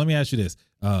 damn. So let me ask you this: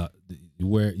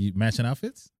 you matching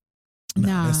outfits?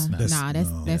 Nah, that's-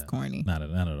 no. that's corny. Not at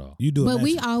all. You do it. But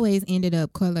we naturally. always ended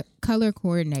up color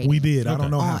coordinating. We did. I Okay.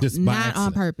 don't know how. Just by not on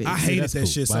accident. purpose. I See, hated that's that cool.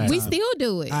 shit By sometimes. we accident. still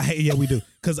do it. Yeah, we do.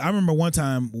 Because I remember one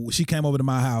time she came over to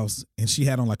my house and she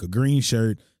had on like a green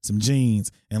shirt, some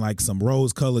jeans, and like some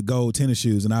rose-colored gold tennis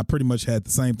shoes, and I pretty much had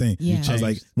the same thing. Yeah. I was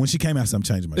like, when she came out, I'm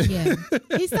changing my shit. Yeah,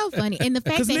 it's so funny, and the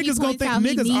fact Because that he niggas gonna points think out he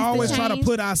niggas needs always to try to change,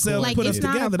 put ourselves, like put it's us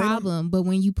not together. a They don't- problem. But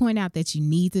when you point out that you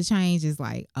need to change, it's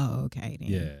like, oh, okay, then.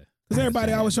 Yeah. Because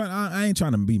everybody always trying. I ain't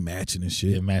trying to be matching and shit.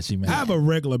 Yeah, matchy. I have a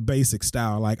regular basic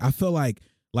style. Like I feel like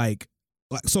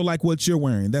so like what you're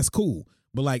wearing, that's cool.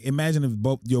 But like imagine if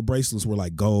both your bracelets were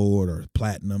like gold or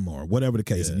platinum or whatever the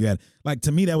case, Yeah. and you had like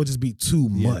to me that would just be too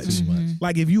much. Too much.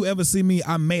 Like if you ever see me,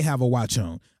 I may have a watch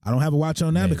on. I don't have a watch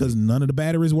on now Maybe. because none of the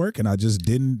batteries work, and I just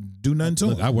didn't do nothing to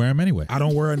Look, them. I wear them anyway. I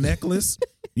don't wear a necklace.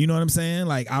 You know what I'm saying?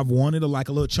 Like I've wanted like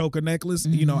a little choker necklace.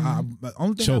 You know, the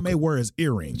only thing I Choker. may wear is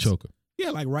earrings. Choker. Yeah,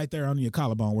 like right there under your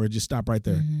collarbone where it just stop right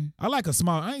there. Mhm. I like a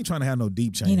small. I ain't trying to have no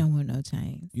deep chain. He don't want no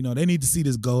chains. You know, they need to see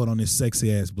this gold on this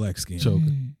sexy ass black skin. Choker.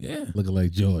 Yeah. Looking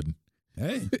like Jordan.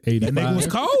 Hey, 85. that nigga was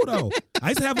cold though. I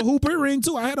used to have a hooper ring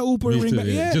too. I had a hooper Me ring. too, Back.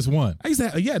 yeah. Yeah, Just one. I used to.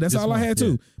 That's Just all I one, had yeah.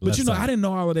 too. But Left you know, side. I didn't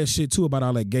know all of that shit too about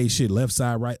all that gay shit. Left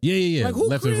side, right. Yeah. Like, who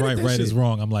Left is created right, that right is shit?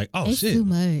 wrong. I'm like, oh It's shit. too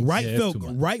much. Right Yeah, it's felt too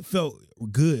much. right felt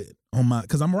good on my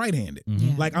because I'm right-handed.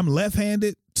 Yeah. Like I'm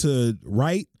left-handed to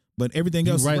right, but everything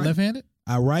You else right, is right. left-handed?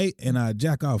 I write and I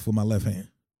jack off with my left hand.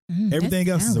 Mm, Everything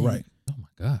that's else is a talent. right. Oh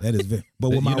my god. That is very. But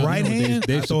You with my know- right you know what hand,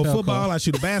 Dave I throw a Chappelle football. called- I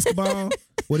shoot a basketball.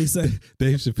 What he say?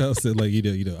 Dave Chappelle said, like, you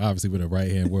know, obviously with a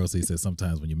right hand world, so he said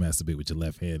sometimes when you masturbate with your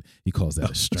left hand, he calls that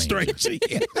a stranger.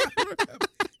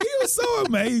 He was so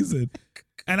amazing.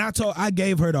 And I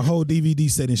gave her the whole DVD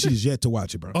set and she's yet to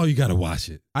watch it, bro. Oh, you gotta watch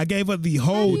it. I gave her the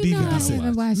whole How do you know I DVD set.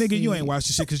 haven't watched Nigga, you it? ain't watched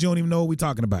the shit because you don't even know what we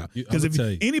talking about. You- Because I'ma if tell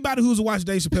you. anybody who's watched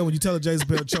Dave Chappelle, when you tell a Dave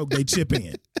Chappelle joke, they chip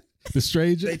in. The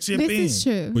stranger. They chip This in. is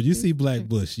true. When you see Black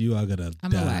Bush, you are gonna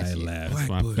I'ma die watch it. laughing.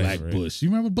 Black Bush. Black Bush. You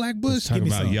remember Black Bush? Talking me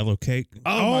about some. yellow cake.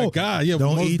 Oh, my God! Yeah,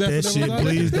 Don't most eat that definitely shit, was on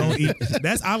please. it. Don't eat.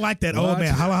 That's I like that old Watch man.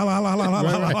 it. Holla, holla, holla, holla, holla,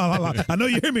 Right, holla, right. holla, holla. I know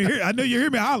you hear me here. I know you hear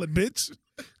me holler, bitch.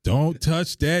 Don't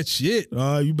touch that shit.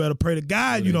 You better pray to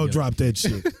God you There don't you go. drop that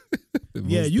shit.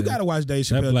 Yeah, Most you def- got to watch Dave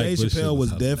That Chappelle. Black Dave Bush shit Chappelle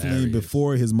was was definitely hilarious.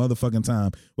 before his motherfucking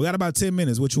time. We got about 10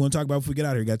 minutes. What you want to talk about before we get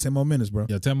out of here? Got 10 more minutes, bro.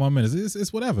 Yeah, 10 more minutes.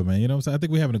 It's whatever, man. You know what I'm saying? I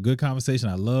think we're having a good conversation.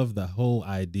 I love the whole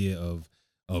idea of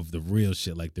of the real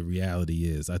shit, like the reality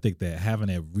is. I think that having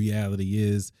that reality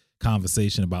is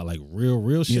conversation about like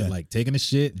real shit, like taking a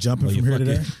shit, jumping from here to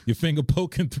there, your finger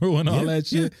poking through and all that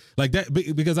shit, like that.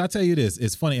 Because I tell you this,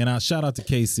 it's funny, and I shout out to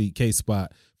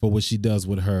K-Spot for what she does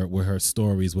with her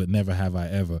stories with Never Have I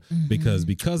Ever,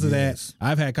 because of that,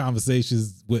 I've had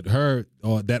conversations with her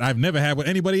that I've never had with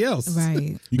anybody else,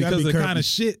 right? Because of the kind of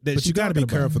shit that. But you got to be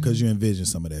careful because you envision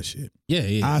some of that shit.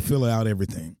 Yeah. I fill out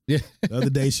everything. Yeah. The other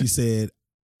day she said,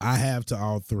 "I have to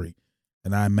all three,"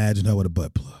 and I imagined her with a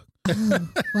butt plug. Oh,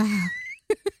 wow.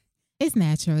 It's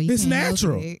natural. It's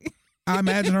natural. I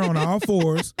imagine her on all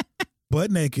fours, butt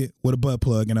naked, with a butt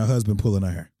plug, and her husband pulling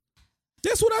her hair.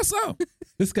 That's what I saw.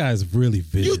 This guy's really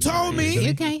visionary. You told me.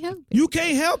 You can't help it. You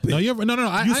can't help it. No,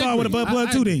 you saw it with a butt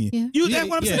plug too, didn't you? Yeah. That's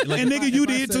what I'm saying. Like and if nigga, I you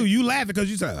did said- too. You laughing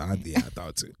because you said, I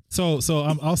thought too. So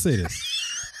I'll say this.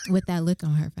 With that look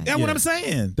on her face. That's what I'm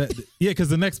saying. Because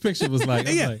the next picture was like,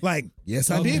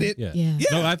 yes, I did it. Yeah. Yeah.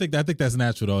 No, I think that's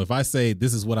natural though. If I say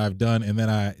this is what I've done, and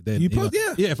then You put-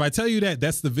 if I tell you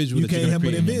that's the visual You that can't you're help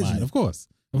gonna but create in your envision mind. it. Of course.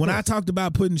 When I talked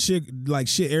about putting shit,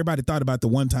 everybody thought about the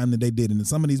one time that they did it, and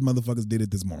some of these motherfuckers did it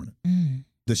this morning.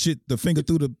 The finger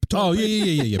through the Oh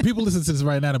yeah. People listen to this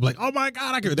right now and be like, oh my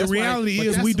God, I can. The reality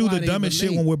is we do the dumbest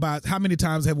shit when we're about. How many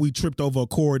times have we tripped over a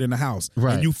cord in the house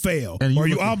and you fail, And you or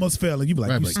you look- almost fail, and you be like,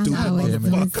 you Right, stupid I know it.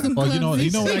 motherfucker. Or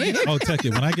you know when I get check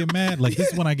it. When I get mad, like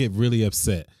this is when I get really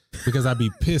upset because I be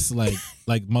pissed like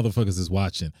motherfuckers is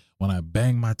watching. When I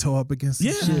bang my toe up against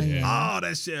some shit. Oh,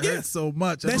 that shit hurts so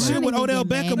much. That I'm shit like, with Odell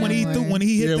Beckham when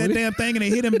he hit that damn thing and it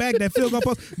hit him back, that field goal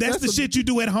post. That's the shit you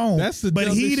do at home. But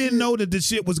he didn't know that the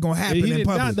shit was gonna happen he in did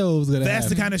public. not know it was gonna That's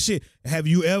the happen. kind of shit. Have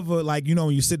you ever, when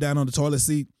you sit down on the toilet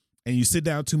seat and you sit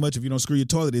down too much, if you don't screw your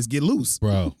toilet, it's get loose,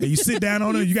 bro. And you sit down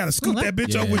on it, you gotta scoop that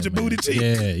bitch up with your man. booty cheek.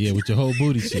 Yeah, with your whole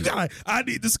booty You cheek. gotta, I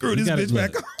need to screw You this gotta- bitch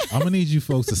back look, on. I'm gonna need you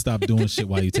folks to stop doing shit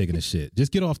while you're taking a shit.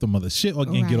 Just get off the mother shit or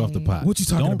get off the Right. pot. What you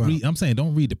talking don't about? I'm saying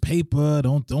don't read the paper.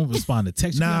 Don't respond to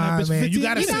text. Nah, Bitch, man, 15 you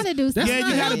gotta You gotta do That's something. Yeah, not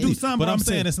you gotta healthy. do something, But but I'm I'm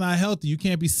saying saying- it's not healthy. You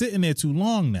can't be sitting there too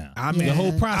long now. I mean, the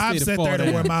whole I've prostate sat fall there to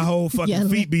down. where my whole fucking Yeah.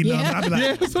 feet be numb. Yeah. I be like,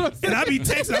 Yeah, that's what I'm and I be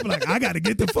texting. I be like, I gotta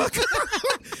get the fuck out.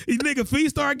 These nigga feet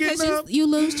start getting Because up. you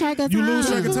lose track of time. You lose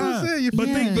track of That's what I'm time. saying. Your But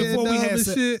feet think getting before we numb had and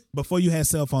shit. before you had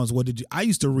cell phones, what did you? I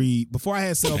used to read before I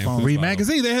had cell phones. Read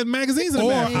magazines. They had magazines in the Or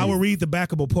bathroom. I would read the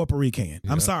back of a potpourri can.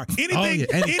 I'm sorry. Anything,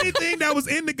 anything. anything that was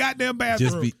in the goddamn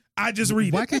bathroom, I just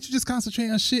read Why it. can't you just concentrate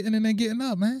on shitting and then getting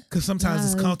up, man? Because sometimes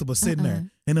it's No. comfortable sitting there.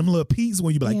 And them little peas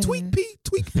when you be like, Yeah. tweak pee,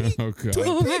 tweak pee, Oh, God. tweak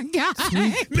Oh pee. my God.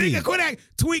 Nigga, quit that.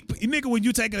 Tweak pee. Nigga, when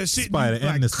you taking a shit. Spider, you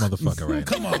end this motherfucker right now.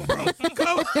 Come on, bro.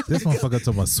 Come on. This motherfucker talking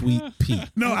about sweet pea.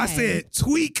 No, I said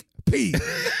tweak pee.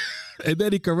 And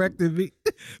then he corrected me.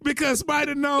 Because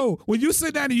Spider know when you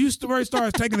sit down and you first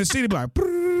start taking a shit, it be like,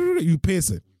 "Brrr," you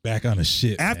pissing. Back on the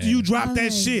shit. After man. you drop that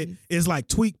Nice. shit, it's like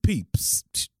tweak pee. Psst,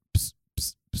 psst, psst,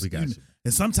 psst, psst. We got you.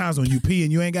 And sometimes when you pee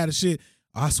and you ain't got a shit,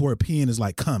 I swear peeing is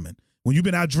like coming. When you've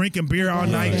been out drinking beer all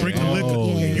night, Yeah. drinking Oh,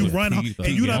 liquor, and you yeah. run home,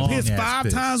 and you done pissed 5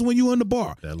 times when you in the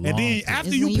bar. That And long then piss. after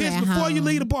It's you when you piss at before you home.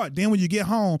 leave the bar, then when you get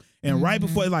home, and right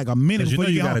before, like a minute 'Cause you before know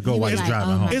you you get gotta home, go while You you're like,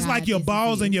 driving oh my home. it's like God, your this is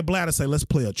balls it. and your bladder say, let's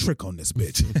play a trick on this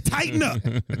bitch. Tighten up.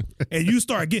 And you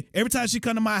start getting, every time she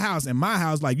come to my house, and my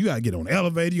house, like you gotta get on the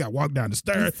elevator, you gotta walk down the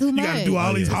stairs, It's too you gotta do much.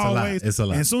 all Oh, these yeah, it's a lot. hallways. It's a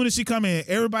lot. And as soon as she come in,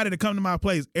 everybody that come to my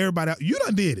place, everybody, you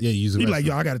done did it. Yeah, you use the You like, restroom.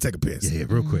 yo, I gotta take a piss. Yeah,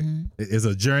 real quick. It's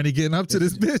a journey getting up to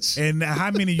this bitch. And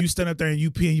how many of you stand up there and you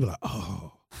pee and you be like, oh.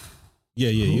 Yeah.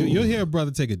 You'll hear a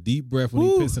brother take a deep breath when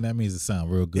he pissing. That means it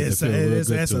sound real good. It's It feel real good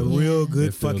that's to a us. real It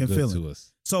good feel fucking good feeling. to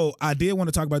us. So I did want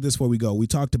to talk about this before we go. We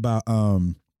talked about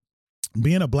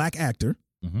being a black actor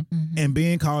and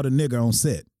being called a nigger on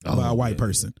set by a white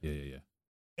person. Yeah.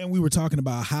 And we were talking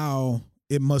about how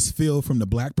it must feel from the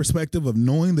black perspective of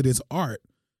knowing that it's art,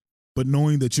 but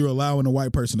knowing that you're allowing a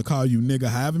white person to call you nigga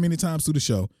however many times through the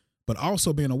show, but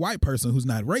also being a white person who's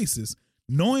not racist,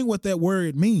 knowing what that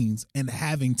word means and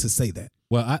having to say that.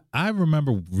 Well, I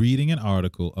remember reading an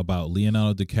article about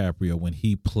Leonardo DiCaprio when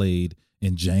he played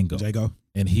in Django. Jago.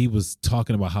 And he was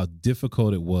talking about how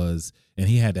difficult it was, and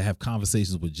he had to have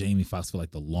conversations with Jamie Foxx for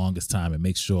like the longest time and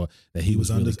make sure that he was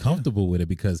really comfortable with it,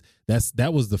 because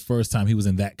that was the first time he was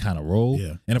in that kind of role.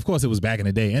 Yeah. And of course, it was back in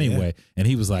the day anyway. Yeah. And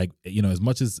he was like, as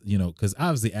much as, because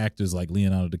obviously actors like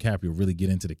Leonardo DiCaprio really get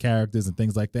into the characters and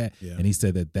things like that. Yeah. And he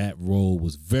said that role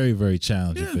was very, very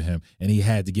challenging for him, and he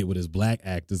had to get with his black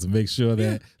actors and make sure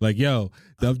that, like, yo,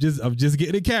 I'm just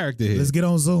getting a character here. Let's get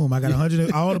on Zoom. I got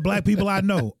 100 all the black people I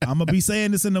know. I'm gonna be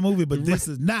saying this in the movie, but this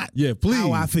is not please.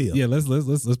 how I feel. Yeah,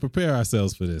 let's prepare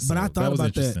ourselves for this. But I thought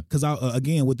about that because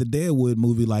again with the Deadwood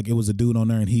movie, like it was a dude on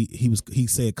there and he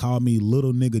said, "Call me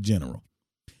Little Nigga General,"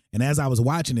 And as I was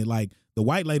watching it, like the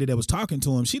white lady that was talking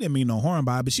to him, she didn't mean no harm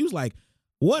by it, but she was like,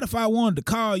 what if I wanted to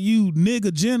call you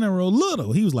nigga General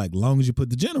Little? He was like, long as you put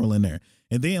the general in there.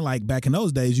 And then like back in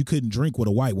those days, you couldn't drink with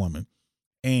a white woman.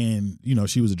 And, you know,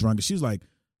 she was a drunk. And she was like,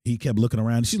 he kept looking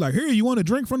around. She's like, here, you want to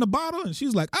drink from the bottle? And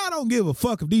she's like, I don't give a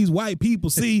fuck if these white people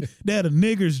see that a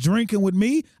nigger's drinking with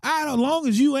me. As long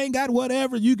as you ain't got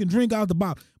whatever, you can drink out the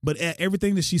bottle. But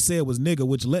everything that she said was nigga,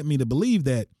 which led me to believe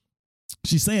that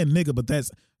she's saying nigga, but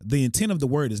that's the intent of the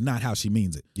word is not how she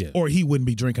means it. Yeah. Or he wouldn't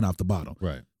be drinking off the bottle.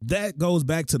 Right. That goes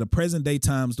back to the present day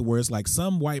times to where it's like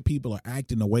some white people are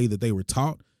acting the way that they were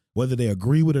taught, whether they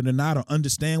agree with it or not or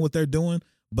understand what they're doing.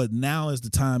 But now is the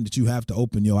time that you have to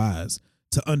open your eyes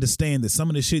to understand that some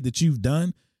of the shit that you've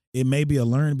done, it may be a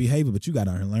learned behavior, but you got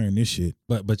to learn this shit.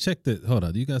 But check the, hold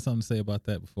on. You got something to say about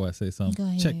that before I say something?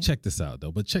 Go ahead. Check this out,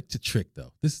 though. But check the trick,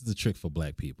 though. This is the trick for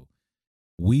black people.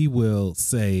 We will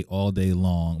say all day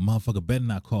long, motherfucker better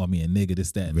not call me a nigga,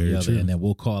 this, that, and Very the other. true. And then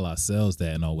we'll call ourselves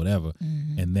that and or whatever.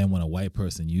 And then when a white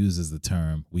person uses the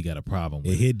term, we got a problem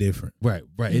with It hit different. Right,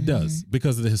 it does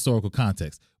because of the historical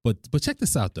context. But check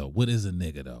this out though. What is a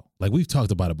nigga though? Like we've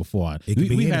talked about it before. It can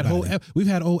be We've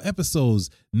had whole episodes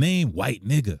named white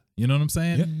nigga. You know what I'm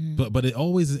saying? Yep. But it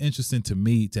always is interesting to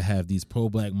me to have these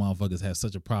pro-black motherfuckers have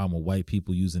such a problem with white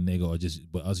people using nigga or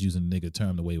just but us using nigga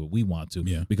term the way we want to.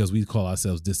 Yeah. Because we call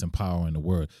ourselves disempowering the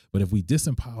word. But if we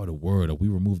disempower the word or we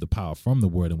remove the power from the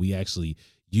word and we actually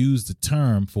use the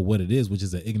term for what it is, which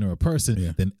is an ignorant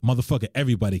person, then motherfucker,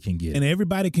 everybody can get it. And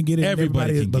everybody can get it.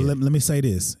 Everybody can but get let me say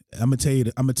this. I'm gonna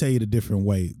tell you the different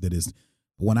way that is.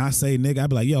 When I say nigga, I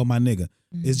be like, yo, my nigga.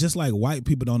 It's just like white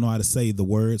people don't know how to say the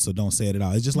word, so don't say it at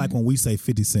all. It's just like when we say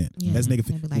 50 Cent. Yeah. That's nigga.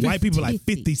 They be like, White people like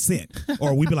 50 Cent.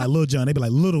 Or we be like Lil Jon. They be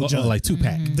like Little John. like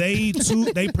Tupac. They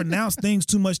pronounce things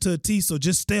too much to a T, so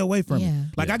just stay away from Yeah.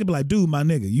 it. Like I could be like, dude, my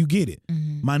nigga, you get it.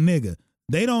 My nigga.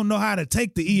 They don't know how to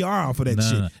take the ER off of that No,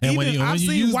 shit. no. And when Even you I've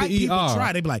seen use white the people ER,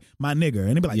 try. They be like, my nigga.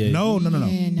 And they be like, Yeah. no,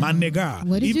 Yeah, my nigga.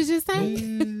 What did Even- you just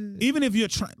say? Even if you're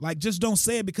trying, like, just don't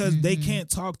say it because they can't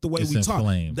talk the way It's we talk.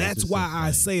 inflamed. That's It's just why I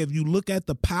inflamed. say if you look at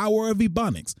the power of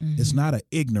Ebonics, it's not an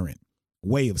ignorant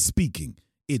way of speaking.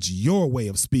 It's your way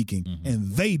of speaking,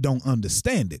 and they don't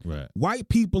understand it. Right. White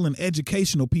people and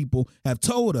educational people have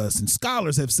told us, and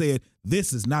scholars have said,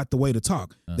 this is not the way to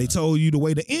talk. They told you the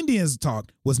way the Indians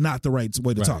talked was not the right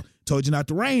way to talk. Told you not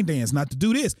to rain dance, not to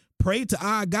do this. Pray to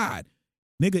our God.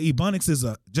 Nigga, Ebonics is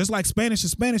just like Spanish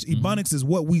is Spanish, Ebonics is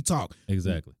what we talk.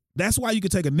 Exactly. That's why you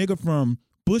could take a nigga from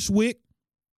Bushwick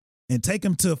and take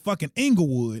him to fucking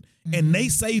Inglewood, and they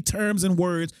say terms and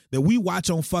words that we watch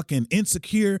on fucking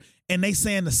Insecure, and they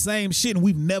saying the same shit, and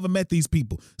we've never met these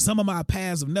people. Some of my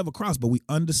paths have never crossed, but we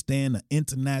understand the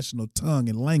international tongue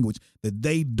and language that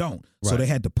they don't. So Right. they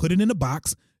had to put it in a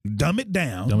box, dumb it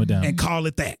down, and call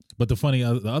it that. But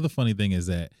the other funny thing is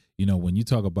that, you know, when you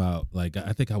talk about, like,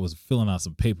 I think I was filling out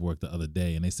some paperwork the other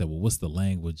day and they said, well, what's the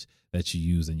language that you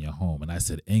use in your home? And I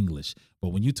said, English. But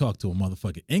when you talk to a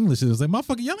motherfucking English, it was like,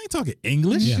 motherfucker, y'all ain't talking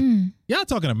English. Y'all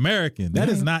talking American. That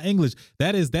is not English.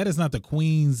 That is not the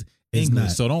Queen's English.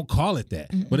 not. So don't call it that.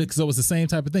 But so it's the same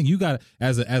type of thing. You got,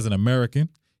 as an American,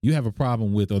 you have a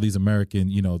problem with, or these American,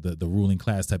 you know, the ruling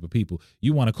class type of people,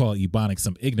 you want to call Ebonics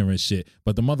some ignorant shit,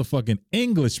 but the motherfucking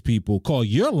English people call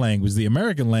your language, the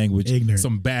American language, Ignorant.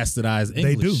 some bastardized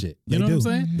English They do. shit. They You know do. what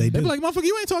I'm saying? They They do. be like, motherfucker,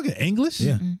 you ain't talking English?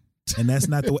 Yeah. And that's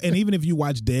not the way. And even if you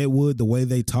watch Deadwood, the way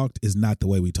they talked is not the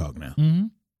way we talk now.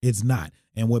 It's not.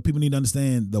 And what people need to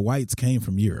understand, the whites came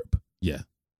from Europe. Yeah.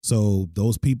 So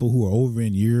those people who are over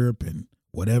in Europe and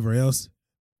whatever else,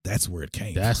 that's where it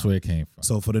came That's from. where it came from.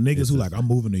 So for the niggas who like, I'm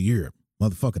moving to Europe,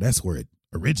 motherfucker, that's where it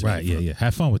originated Right, yeah, from. yeah.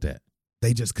 Have fun with that.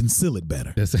 They just conceal it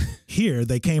better. That's Here,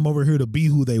 they came over here to be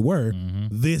who they were.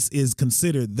 This is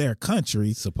considered their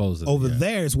country. supposedly. Over yeah.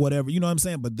 there is whatever, you know what I'm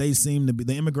saying? But they seem to be,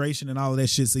 the immigration and all of that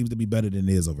shit seems to be better than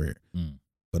it is over here.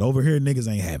 But over here,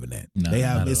 niggas ain't having that. Nah, they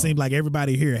have. not It at seems like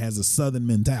everybody here has a Southern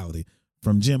mentality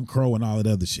from Jim Crow and all that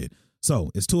other shit.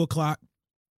 So it's 2:00.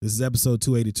 This is episode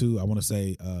 282. I want to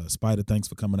say, Spider, thanks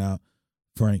for coming out.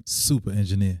 Frank, Super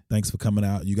engineer. thanks for coming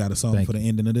out. You got a song Thank for the you.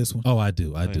 ending of this one? Oh, I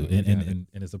do. I do. yeah, And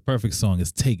it's a perfect song.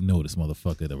 It's Take Notice,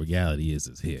 motherfucker. The reality is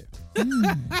here.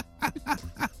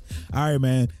 All right,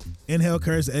 man. Inhale,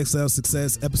 Courage, Excel,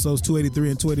 Success, episodes 283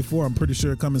 and 284. I'm pretty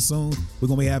sure coming soon. We're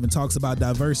going to be having talks about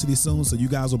diversity soon, so you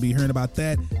guys will be hearing about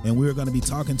that. And we're going to be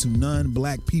talking to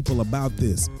non-black people about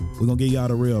this. We're going to get y'all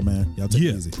the real, man. Y'all take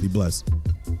it easy. Be blessed.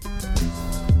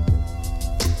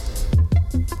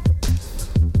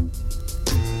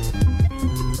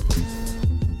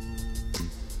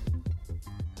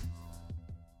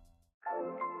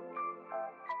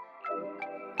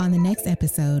 On the next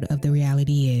episode of The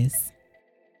Reality Is.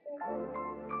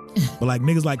 But like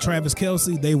niggas like Travis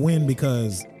Kelce, they win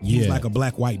because he's like a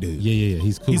black-white dude. Yeah.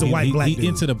 He's cool. He's a white-black dude.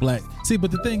 Into the black. See,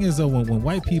 but the thing is, though, when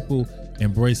white people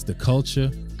embrace the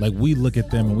culture, like we look at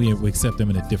them and we accept them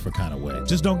in a different kind of way.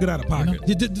 Just don't get out of pocket.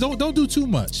 You know? Don't do too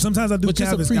much. Sometimes I do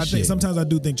sometimes I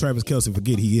do think Travis Kelce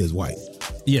forget he is white.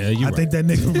 Yeah, you're right. I think that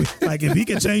nigga, like, if he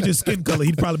could change his skin color,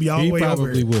 he'd probably be all the way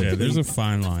over. He probably would. Yeah, there's a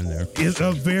fine line there. It's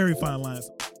a very fine line.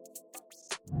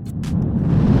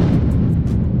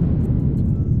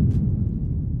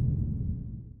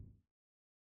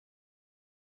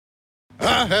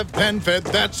 I have PenFed,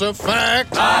 that's a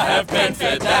fact. I have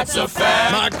PenFed, that's a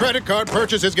fact. My credit card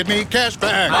purchases get me cash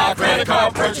back. My credit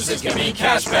card purchases get me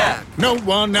cash back. No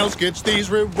one else gets these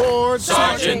rewards.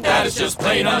 Sergeant, that is just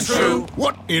plain untrue.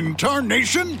 What in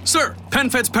tarnation? Sir,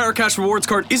 PenFed's Paracash Rewards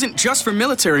Card isn't just for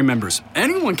military members.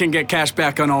 Anyone can get cash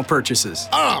back on all purchases.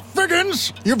 Ah,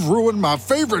 Figgins, you've ruined my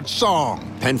favorite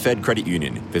song. PenFed Credit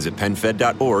Union. Visit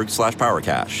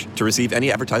PenFed.org/PowerCash. To receive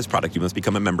any advertised product, you must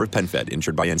become a member of PenFed,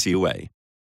 insured by NCUA.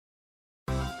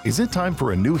 Is it time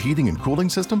for a new heating and cooling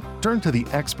system? Turn to the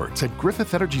experts at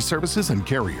Griffith Energy Services and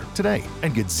Carrier today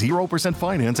and get 0%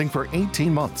 financing for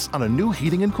 18 months on a new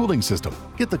heating and cooling system.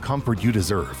 Get the comfort you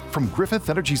deserve from Griffith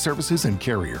Energy Services and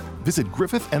Carrier. Visit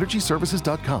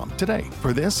GriffithEnergyServices.com today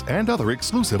for this and other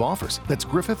exclusive offers. That's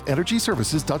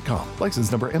GriffithEnergyServices.com.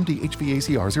 License number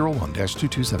MDHVACR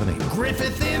 01-2278.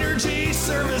 Griffith Energy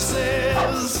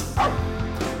Services.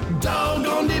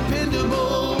 Doggone dependable.